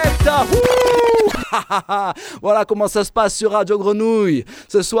 my selector. Voilà comment ça se passe sur Radio Grenouille.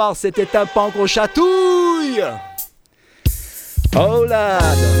 Ce soir, c'était un pan qu'on chatouille. Oh là.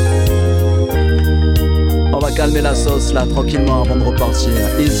 On va calmer la sauce là tranquillement avant de repartir.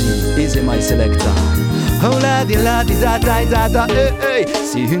 Easy my selector. Oh la di da da da, hey.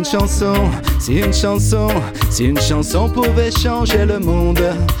 Si une chanson, si une chanson, si une chanson pouvait changer le monde.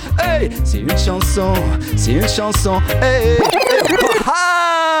 Hey, si une chanson, hey, hey.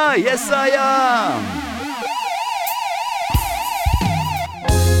 Ah, yes I am.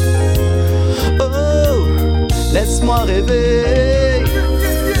 Oh, laisse-moi rêver,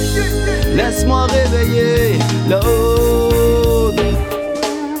 laisse-moi réveiller l'autre.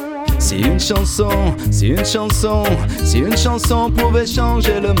 Si une chanson, si une chanson, si une chanson pouvait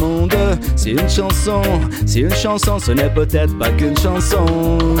changer le monde. Si une chanson, ce n'est peut-être pas qu'une chanson.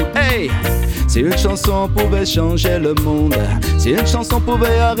 Hey! Si une chanson pouvait changer le monde. Si une chanson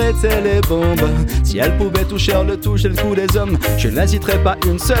pouvait arrêter les bombes. Si elle pouvait toucher le cou des hommes, je n'hésiterais pas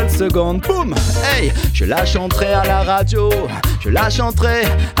une seule seconde. Boum! Hey! Je la chanterai à la radio, je la chanterai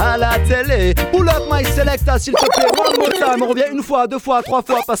à la télé. Pull up my selecta s'il te plaît, one more time. On revient une fois, deux fois, trois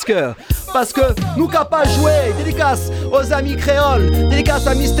fois parce que nous capables de jouer. Dédicace aux amis créoles, dédicace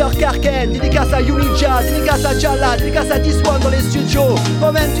à Mr. Karken, dédicace à Uni Jazz, dédicace à Jala, dédicace à This One dans les studios.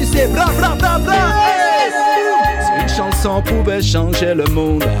 Toi-même tu sais, bla bla bla bla. Hey! Si une chanson pouvait changer le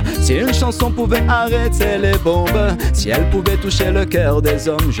monde, si une chanson pouvait arrêter les bombes, si elle pouvait toucher le cœur des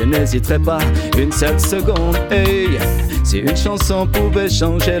hommes, je n'hésiterais pas une seule seconde. Hey! Si une chanson pouvait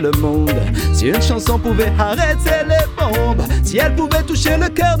changer le monde, si une chanson pouvait arrêter les bombes, si elle pouvait toucher le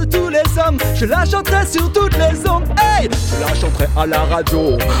cœur de tous les hommes, je la chanterais sur toutes les ondes. Hey! Je la chanterais à la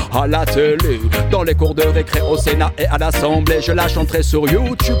radio, à la télé, dans les cours de récré, au Sénat et à l'Assemblée. Je la chanterais sur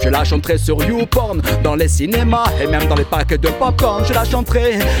YouTube, je la chanterais sur YouPorn, dans les cinémas et même dans les packs de popcorn. Je la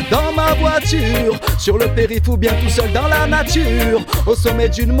chanterais dans ma voiture, sur le périph' ou bien tout seul dans la nature, au sommet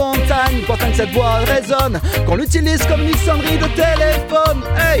d'une montagne, pourtant que cette voix résonne, qu'on l'utilise comme une sonnerie de téléphone.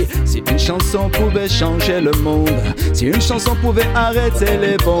 Hey! Si une chanson pouvait changer le monde, si une chanson pouvait arrêter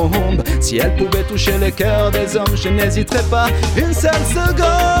les bombes, si elle pouvait toucher le cœur des hommes, je n'hésiterais pas une seule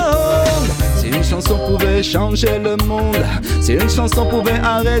seconde. Si une chanson pouvait changer le monde, si une chanson pouvait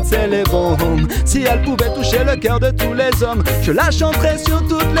arrêter les bombes, si elle pouvait toucher le cœur de tous les hommes, je la chanterais sur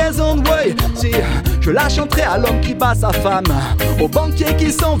toutes les ondes. Ouais, si je la chanterais à l'homme qui bat sa femme, aux banquiers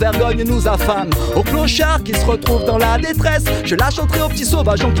qui sans vergogne nous affament, aux clochards qui se retrouvent dans la détresse. Je la chanterai aux petits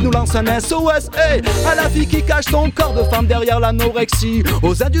sauvageons qui nous lancent un SOS. Hey! À la fille qui cache son corps de femme derrière l'anorexie,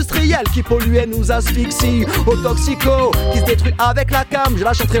 aux industriels qui polluent et nous asphyxient, aux toxicos qui se détruisent avec la cam. Je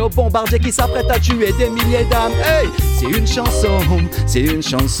la chanterai aux bombardiers qui s'apprêtent à tuer des milliers d'âmes. Hey! C'est une chanson, c'est une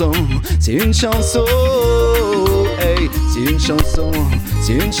chanson, c'est une chanson. Hey! C'est une chanson,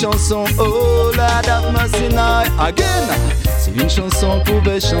 c'est une chanson. Oh la dame again. Si une chanson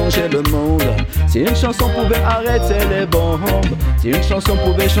pouvait changer le monde, si une chanson pouvait arrêter les bombes, si une chanson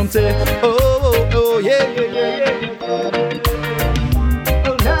pouvait chanter, oh oh oh yeah yeah yeah yeah.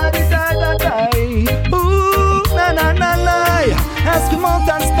 Oh la di da da da, ooh na na na na,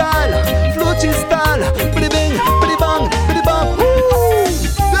 instrumental style, flûte style, bidi bing, bidi bang, bidi bang, ooh,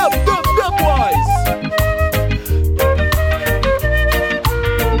 dub boys.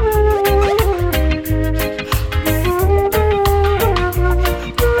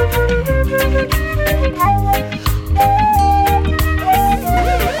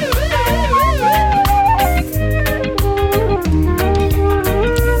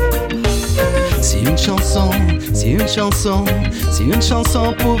 Si une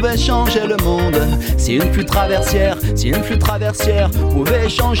chanson pouvait changer le monde, si une flûte traversière pouvait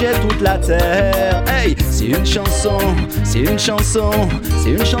changer toute la terre. Hey! Si une chanson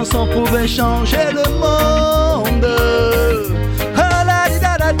pouvait changer le monde. Ah la di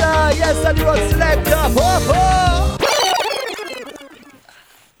da da da, yes, I do select up. Oh, oh.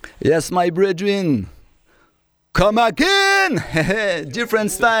 Yes, my brethren. Come again! Different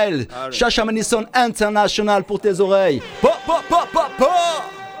style. Shashamane Sound International pour tes oreilles.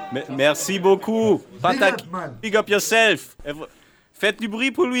 Merci beaucoup. Pataki, big up yourself. Faites du bruit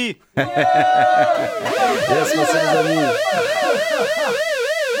pour lui. Yes, merci les amis.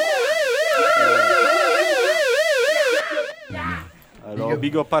 Alors,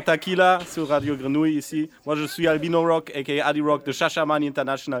 big up Pataki là, sur Radio Grenouille ici. Moi, je suis Albino Rock, a.k.a. Adi Rock de Shashamane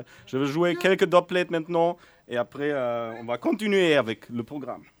International. Je vais jouer quelques dubplates maintenant et après, on va continuer avec le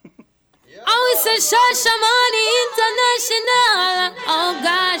programme. Oh, it's a Shashamane International. Oh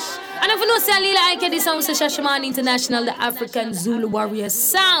gosh. And if you know say I like this song, say Shashamane International, the African Zulu warrior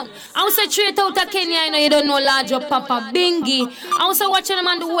sound. I was straight out of Kenya, you know you don't know large up Papa Bingi. I was watching them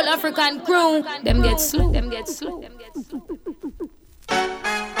on the whole African crew. Them get slow. Them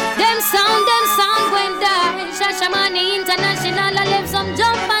sound when die. Shashamane International, I live some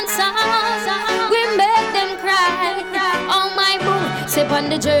jump and sound. We make them cry. Oh my boo, sip on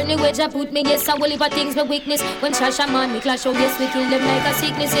the journey where Jah put me, yes, I will leave things my weakness. When Shasha man, we clash, oh yes, we kill them like a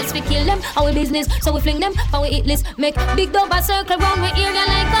sickness, yes, we kill them. Our business, so we fling them, and we hit list. Make big dog a circle round, we hear them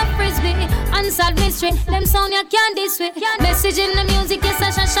like a frisbee. Unsolved mystery, them sound you can't this way. Message in the music, yes,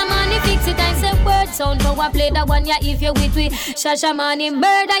 Shasha man, he fix it. I say word sound, but I play that one, yeah, if you're with me. Shasha man, he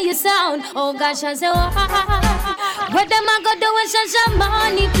murder you sound. Oh gosh, I say, oh, what them I go do when Shasha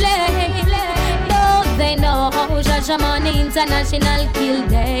man, he play? No, they know, Shasha man, international kill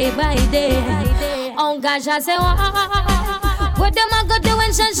day by day. Oh gosh, I say, oh, what them I go do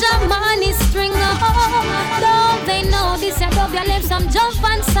when Shasha man, he string up? Don't they know this? I rub your lips, some jump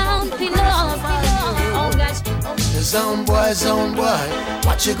and sound, oh gosh. Zone boy,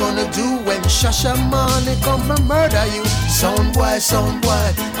 what you gonna do when Shasha Money come for murder you? Zone boy,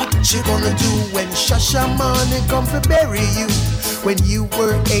 what you gonna do when Shasha Money come for bury you? When you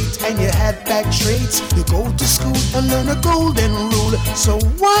were 8 and you had bad traits, you go to school and learn a golden rule. So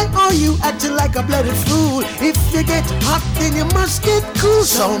why are you acting like a bloody fool? If you get hot, then you must get cool.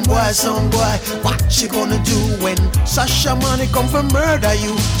 Zone boy, what you gonna do when Shasha Money come for murder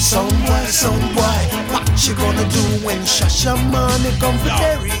you? Zone boy, what you gonna do when Shasha Money come for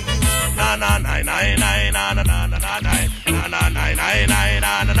bury you? Na na na na na na na na na na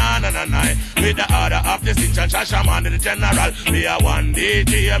na na na na. With the order of distinction, Shasha man the general. Me a one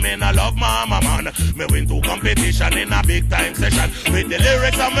DJ, me no love mama man. Me win 2 competition in a big time session. With the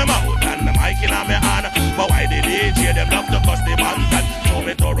lyrics on my mouth and the mic in my hand. But why the DJ them love to cuss the bantan? So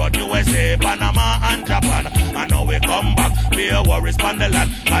me to run USA, Panama and Japan. And now we come back, be a worries on the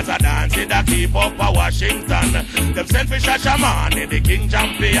land. As I dance it a keep up a Washington. Them selfish Shasha man, the king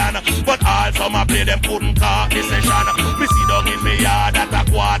champion. But also my play them couldn't call the session. Me see down in me yard at a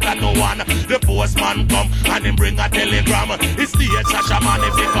 1:15. The postman come and him bring a telegram. It's the Shasha man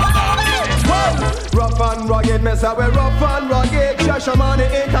if he come call the session. Rough and rugged, me say we rough and rugged. Shasha Money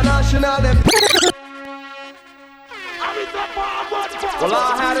International them. Well,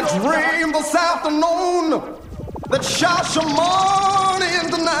 I had a dream this afternoon that Shasha Money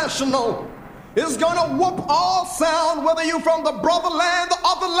International is gonna whoop all sound, whether you from the brotherland, the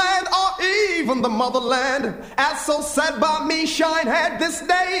other land, or even the motherland. As so said by me, Shine had this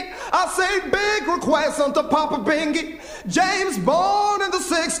day. I say big request unto Papa Bingy, James Bond and the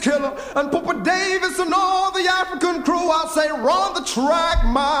Six Killer, and Papa Davis and all the African crew. I say run the track,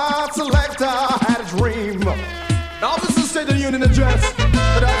 my selector. I had a dream. Now this is State of the Union address.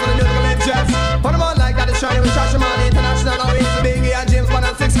 But that's the musical address. Put them on like that, it's shining with Shasha Money International. Now it's the Biggie and James Bond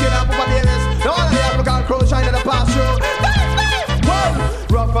and Six Killer and Papa Davis. Now all of the African crew shining the past through.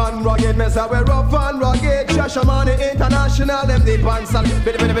 Rough and rugged, me say we rough and rugged. Shasha Money International, them deep and solid.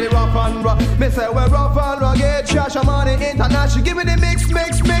 Very rough and rugged. Me say we rough and rugged. Shasha Money International, give me the mix.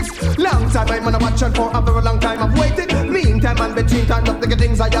 Long time I'm on a watching for, after a long time I've waited. Meantime and between time, not the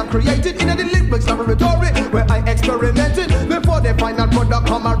things I have created. In the lyrics laboratory, where I experimented. Before the final product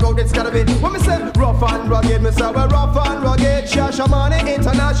come and road, it's gotta be. When me say rough and rugged, me say we rough and rugged. Shasha Money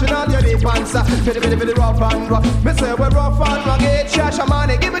International, you deep and solid. Very rough and rugged. Me say we rough and rugged. Shasha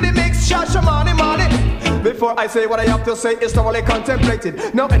Money, give me the mix, Shasha Money. Before I say what I have to say, it's thoroughly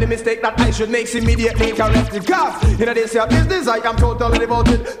contemplated. No any mistake that I should make immediately corrected. Cause in this here business I am totally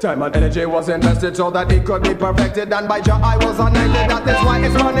devoted. Time and energy was invested so that it could be perfected. And by Jah I was anointed, that is why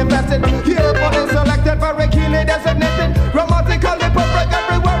it's manifested. Here for the selected, very keenly designated. Grammatically perfect,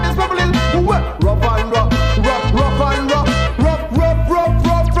 every word is probably rough and rough,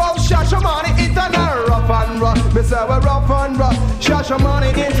 Shasha Money International, rough and rough. Me say we're rough and rough, Shasha Money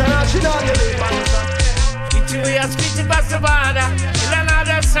International. We are speaking past the border, in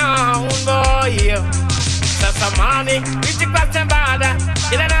another sound, boy. Shasha Money, speaking past the border,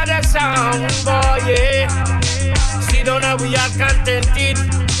 in another sound, boy. See, don't know we are contented,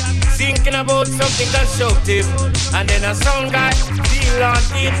 thinking about something constructive, and then a sound guy feel on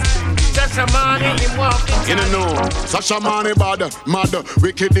it. Shasha Money, him walking. You don't know, Shasha Money bad, mad,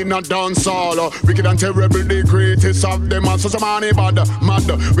 wicked in a dance hall, wicked and terrible, the greatest of them all. Shasha Money bad,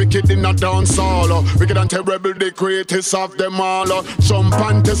 mad, wicked in a dance hall, wicked and terrible, the greatest of them all. Jump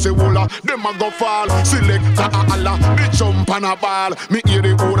and test the wall, them a go fall. Select a Allah, they jump and a ball. Me hear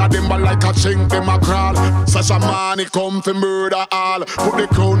the whole of them but like a chink, them a crawl. Shasha Money come to murder all. Put the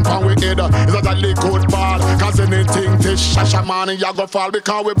crown pan we head, it's a liquid ball. Cause anything this Shasha Money ya go fall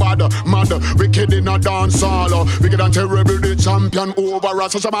because we bad. Mad, wicked in a dance hall, wicked and terrible, the champion over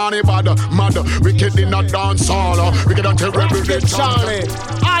us. Shasha Money bad, mad, wicked in a dance hall, wicked and terrible, the champion.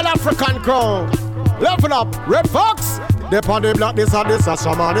 All African crew, level up, Red Fox. They on the block, this a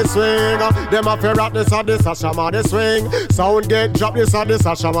shamanic swing. Them a fair rock, this a shamanic swing. Sound get drop, this a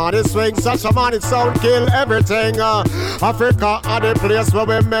shamanic swing. Shamanic sound kill everything. Africa are the place where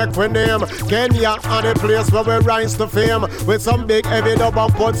we make we name. Kenya are the place where we rise to fame. With some big heavy dub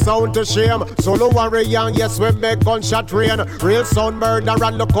and put sound to shame. Solo warrior, yes we make gunshot rain. Real sound murder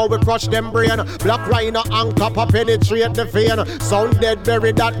and look how we crush them brain. Black rhino and copper penetrate the vein. Sound dead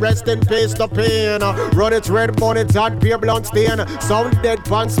buried that rest in peace the pain. Run it red bonnet and pure blunt stain. Sound dead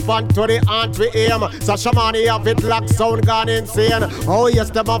pants span to the ant we aim. Sasha Money have it locked, sound gone insane. Oh yes,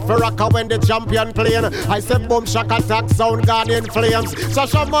 them up for rocker when the champion playing. I said boom shock attack, sound gone in flames.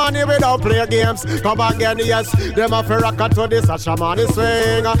 Sasha Money we don't play games. Come again, yes, them up for rocker to the Sasha Money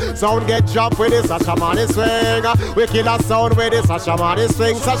swing. Sound get jump with the Sasha Money swing. We kill a sound with the Sasha Money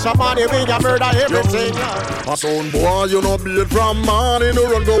swing. Sasha Money we can murder everything. A sound boy, you know beat from morning to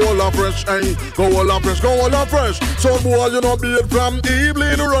run go all a fresh, eh? Go all a fresh, go all a fresh. Sound boy, you know beat from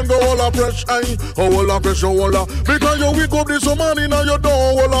evening to run go all a fresh, eh? Go all a fresh, go all a. Because you wake up this morning now you don't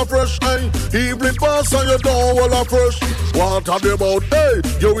all a fresh, eh? Evening pass and you don't all a fresh. What are they about, hey?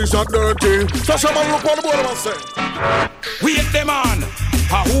 You is a dirty. Sasha man look on the board and say. Wait them on.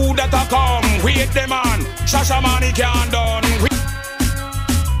 Who that a come? Wait them on. Sasha Money can't done.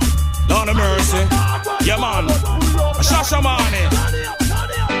 Lord of mercy. Yeah man. Sasha Money.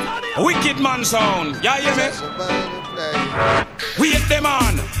 Wicked man sound. Yeah, hear me? Wait them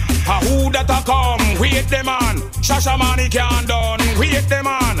on. Who that a come? Wait them on. Sasha Money can't done. Wait them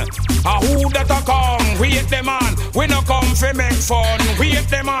on. Who that a come? Wait them on. We no come for make fun. Wait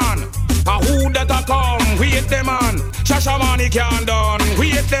them on. Who that a come? Wait them on. Sasha Money can't done.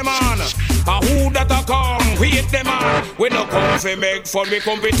 Wait them on. Who that a come? Wait them on. We no come for make fun. We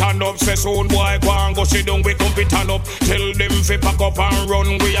come fi turn up. Say soon boy go and go sit down. We come fi turn up. Tell them fi pack up and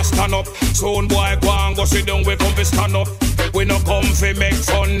run. We a stand up. Soon boy go and go sit down. We come fi stand up. We no come fi make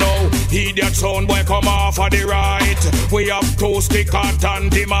fun now. Idiot sound boy come off of the right. We have to stick out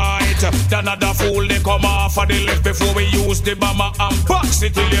and the might. The another fool they come off of the left before we use the bomber and box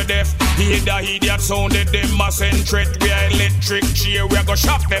it till you're deaf. Hear the idiot sound that them must send threat. We are electric chair. We are gonna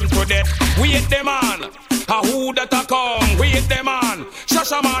shock them to death. Wait them on. Who that a come? Wait them on.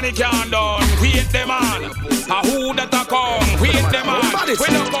 Sasha Money can't done. Wait them on. Who that a come? Wait them on. We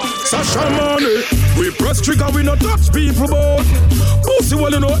no come. Sasha Money. We press trigger, we no touch people, but pussy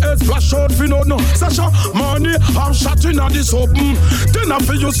well, you know, head splash out, we no. Sasha Money, I'm shotting at this open. Then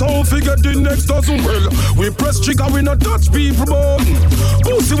after you sound, figure the next dozen well. We press trigger, we no touch people, but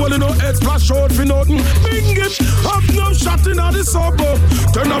pussy well, you know, head splash out, we no. Bing it, have no shotting at this open.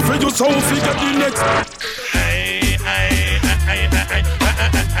 Then after you sound, figure the next.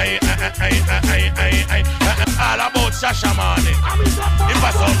 All about Sasha Money. If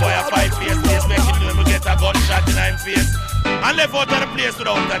a sound boy a 5 face, making him get a gunshot in him face and left out of the place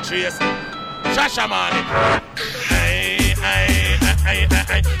without a trace. Sasha Money.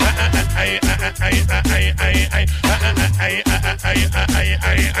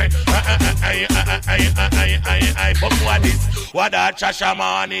 What that Sasha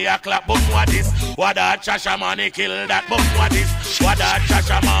Money a clap? Boom what this? What that Sasha Money kill that? Boom what this? What that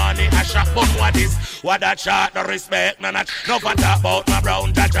Sasha Money a shot? Boom what this? What that shot no respect no not? No fat about my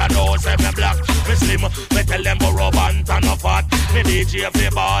brown Jaja no 7 black. Me slim, me tell them borrow band and no fat. Me DJ fi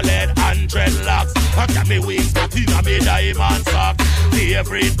ball head and dreadlocks. And got me wings that inna me diamond sock.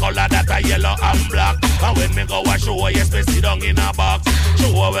 Favorite color that a yellow and black. And when me go a show, yes me sit down in a box.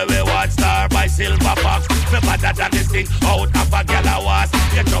 Show where we want star by silver box. Me better than this thing out of a gal a was.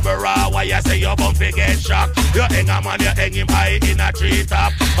 You trouble raw, why you say you bump get shocked? You hang a man, you hang him high in a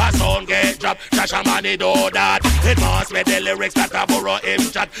treetop. A sound get dropped, Sasha Money do that. It must be the lyrics that I borrow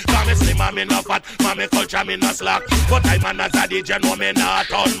him chat. Cause me slim and me no fat, me culture me no slack. But I man as a DJ know me not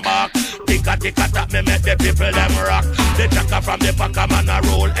turn back. Ticka tap me make the people them rock. The jacker from the packer man a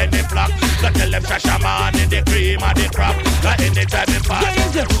roll any flock. Got tell them Sasha Money the cream of the crop. Got anytime me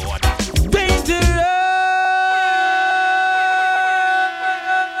pass the road. Dangerous.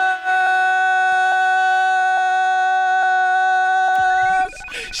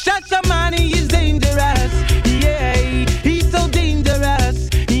 Sasha Money is dangerous, yeah, he's so dangerous,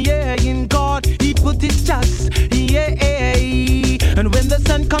 yeah, in God he put his trust, yeah, and when the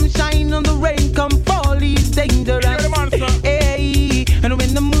sun comes shine and the rain come fall, he's dangerous, hey, and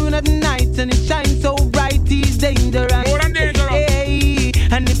when the moon at night and it shines so bright, he's dangerous, hey,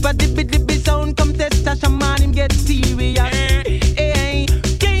 and if a dippy sound come test Sasha Money, him get serious, hey,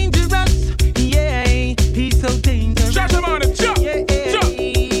 dangerous, yeah, he's so dangerous, Sasha Money, jump,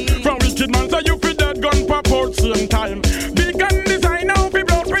 man, so you feel that gun pop out same time. Big gun design now,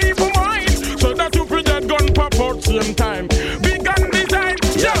 people blood people mind. So that you feel that gun pop out same time.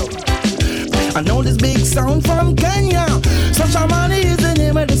 I know this big sound from Kenya. Shashamane is the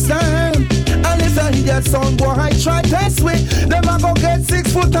name of the sound. And if I hear that sound, boy, I try test with them. I go get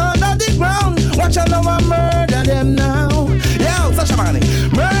 6 foot under the ground. Watch out now, I murder them now. Yo, Shashamane,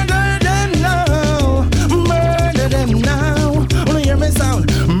 murder them now. Murder them now. Wanna hear me sound?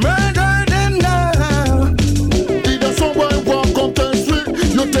 Murder them now. Either someone walk come test me.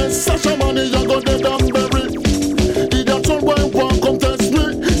 You test Shashamane, you go dead and buried. Either someone walk come test me.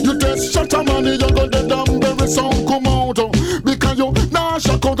 You test Shashamane, you go dead and buried. Sound come out because you nah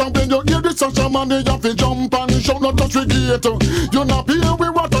shock out and when you hear the Shashamane, you have to jump and shout not touch the gate. You not here we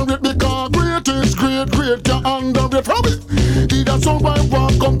water it because great is great can't underrate from it. Either someone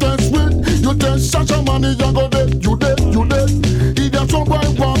walk come test me. You test Shashamane, you go dead, you dead. Either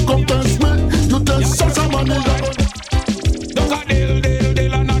someone walk come test me. You test Shashamane, you go dead. Duck a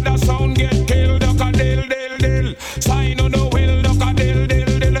dill, another sound get killed. Duck a dill, sign on the will. Duck a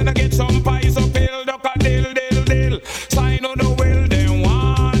dill, and I get some pies up hill. Duck a dill, sign on the will. Them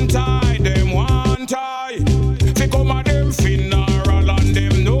one tie. Fi come a them funeral and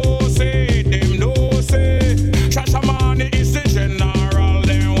them no say. Shashamane is the general.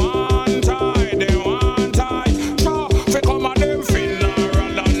 Them one tie. Fi come a them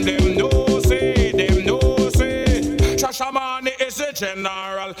funeral and them no say. Shashamane is the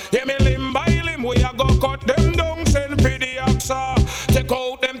general. Hear me limb by limb, we a go cut them down, send for the axa. Take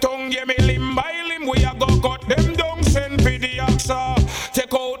out them tongue, hear me limb by limb, we a go cut them down, send for the axa.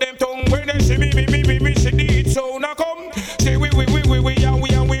 Take out them tongue, when they see me, she did so now come. Say we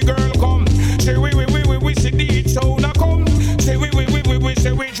and we girl come. Say we she did so now come. Say we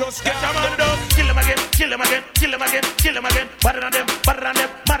just get them on the door. Kill them again. Better than them.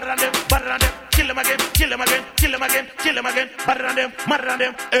 Kill them again. Better than them.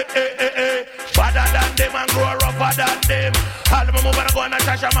 Better than them and grow rougher than them. All of them over go on a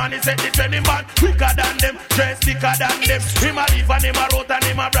Shashamane set the training band. Quicker than them, dress thicker than them. Him a leaf and him a root and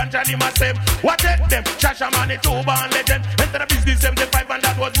him a branch and him a stem. What it them? Shashamane 2-born legend. Enter the business 75 and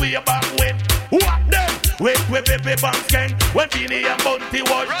that was way back when. What them? Wait, Pepe Banks gang. When Beanie and Bounty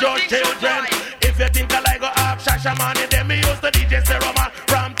was just children. If you think I like go up Shashamane, then me used to DJ Seroma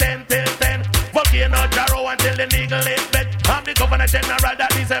from 10 till 10. Volcano Jaro until the niggle is bed. I'm the governor general,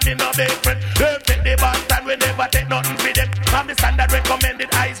 that is me no big friend. They take the box and we never take nothing for them. I'm the standard recommended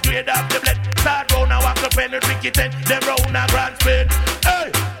ice grade of the blend. Start round and walk the pen and Ricky 10. Them round a grand spin.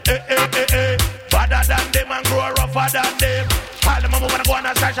 Hey. Better than them and grow rougher than them. All them wanna go on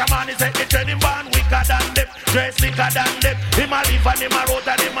a Shashamane, set the training band wicker than them. Dress thicker than them. Him a leaf and him a root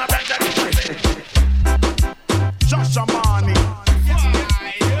and him a branch and him a stem. Shashamane.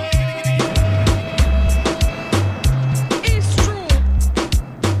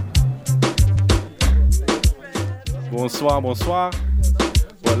 Bonsoir.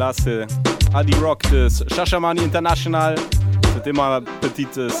 Voilà, c'est Adi Rock de Shashamane International. C'était ma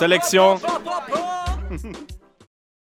petite sélection.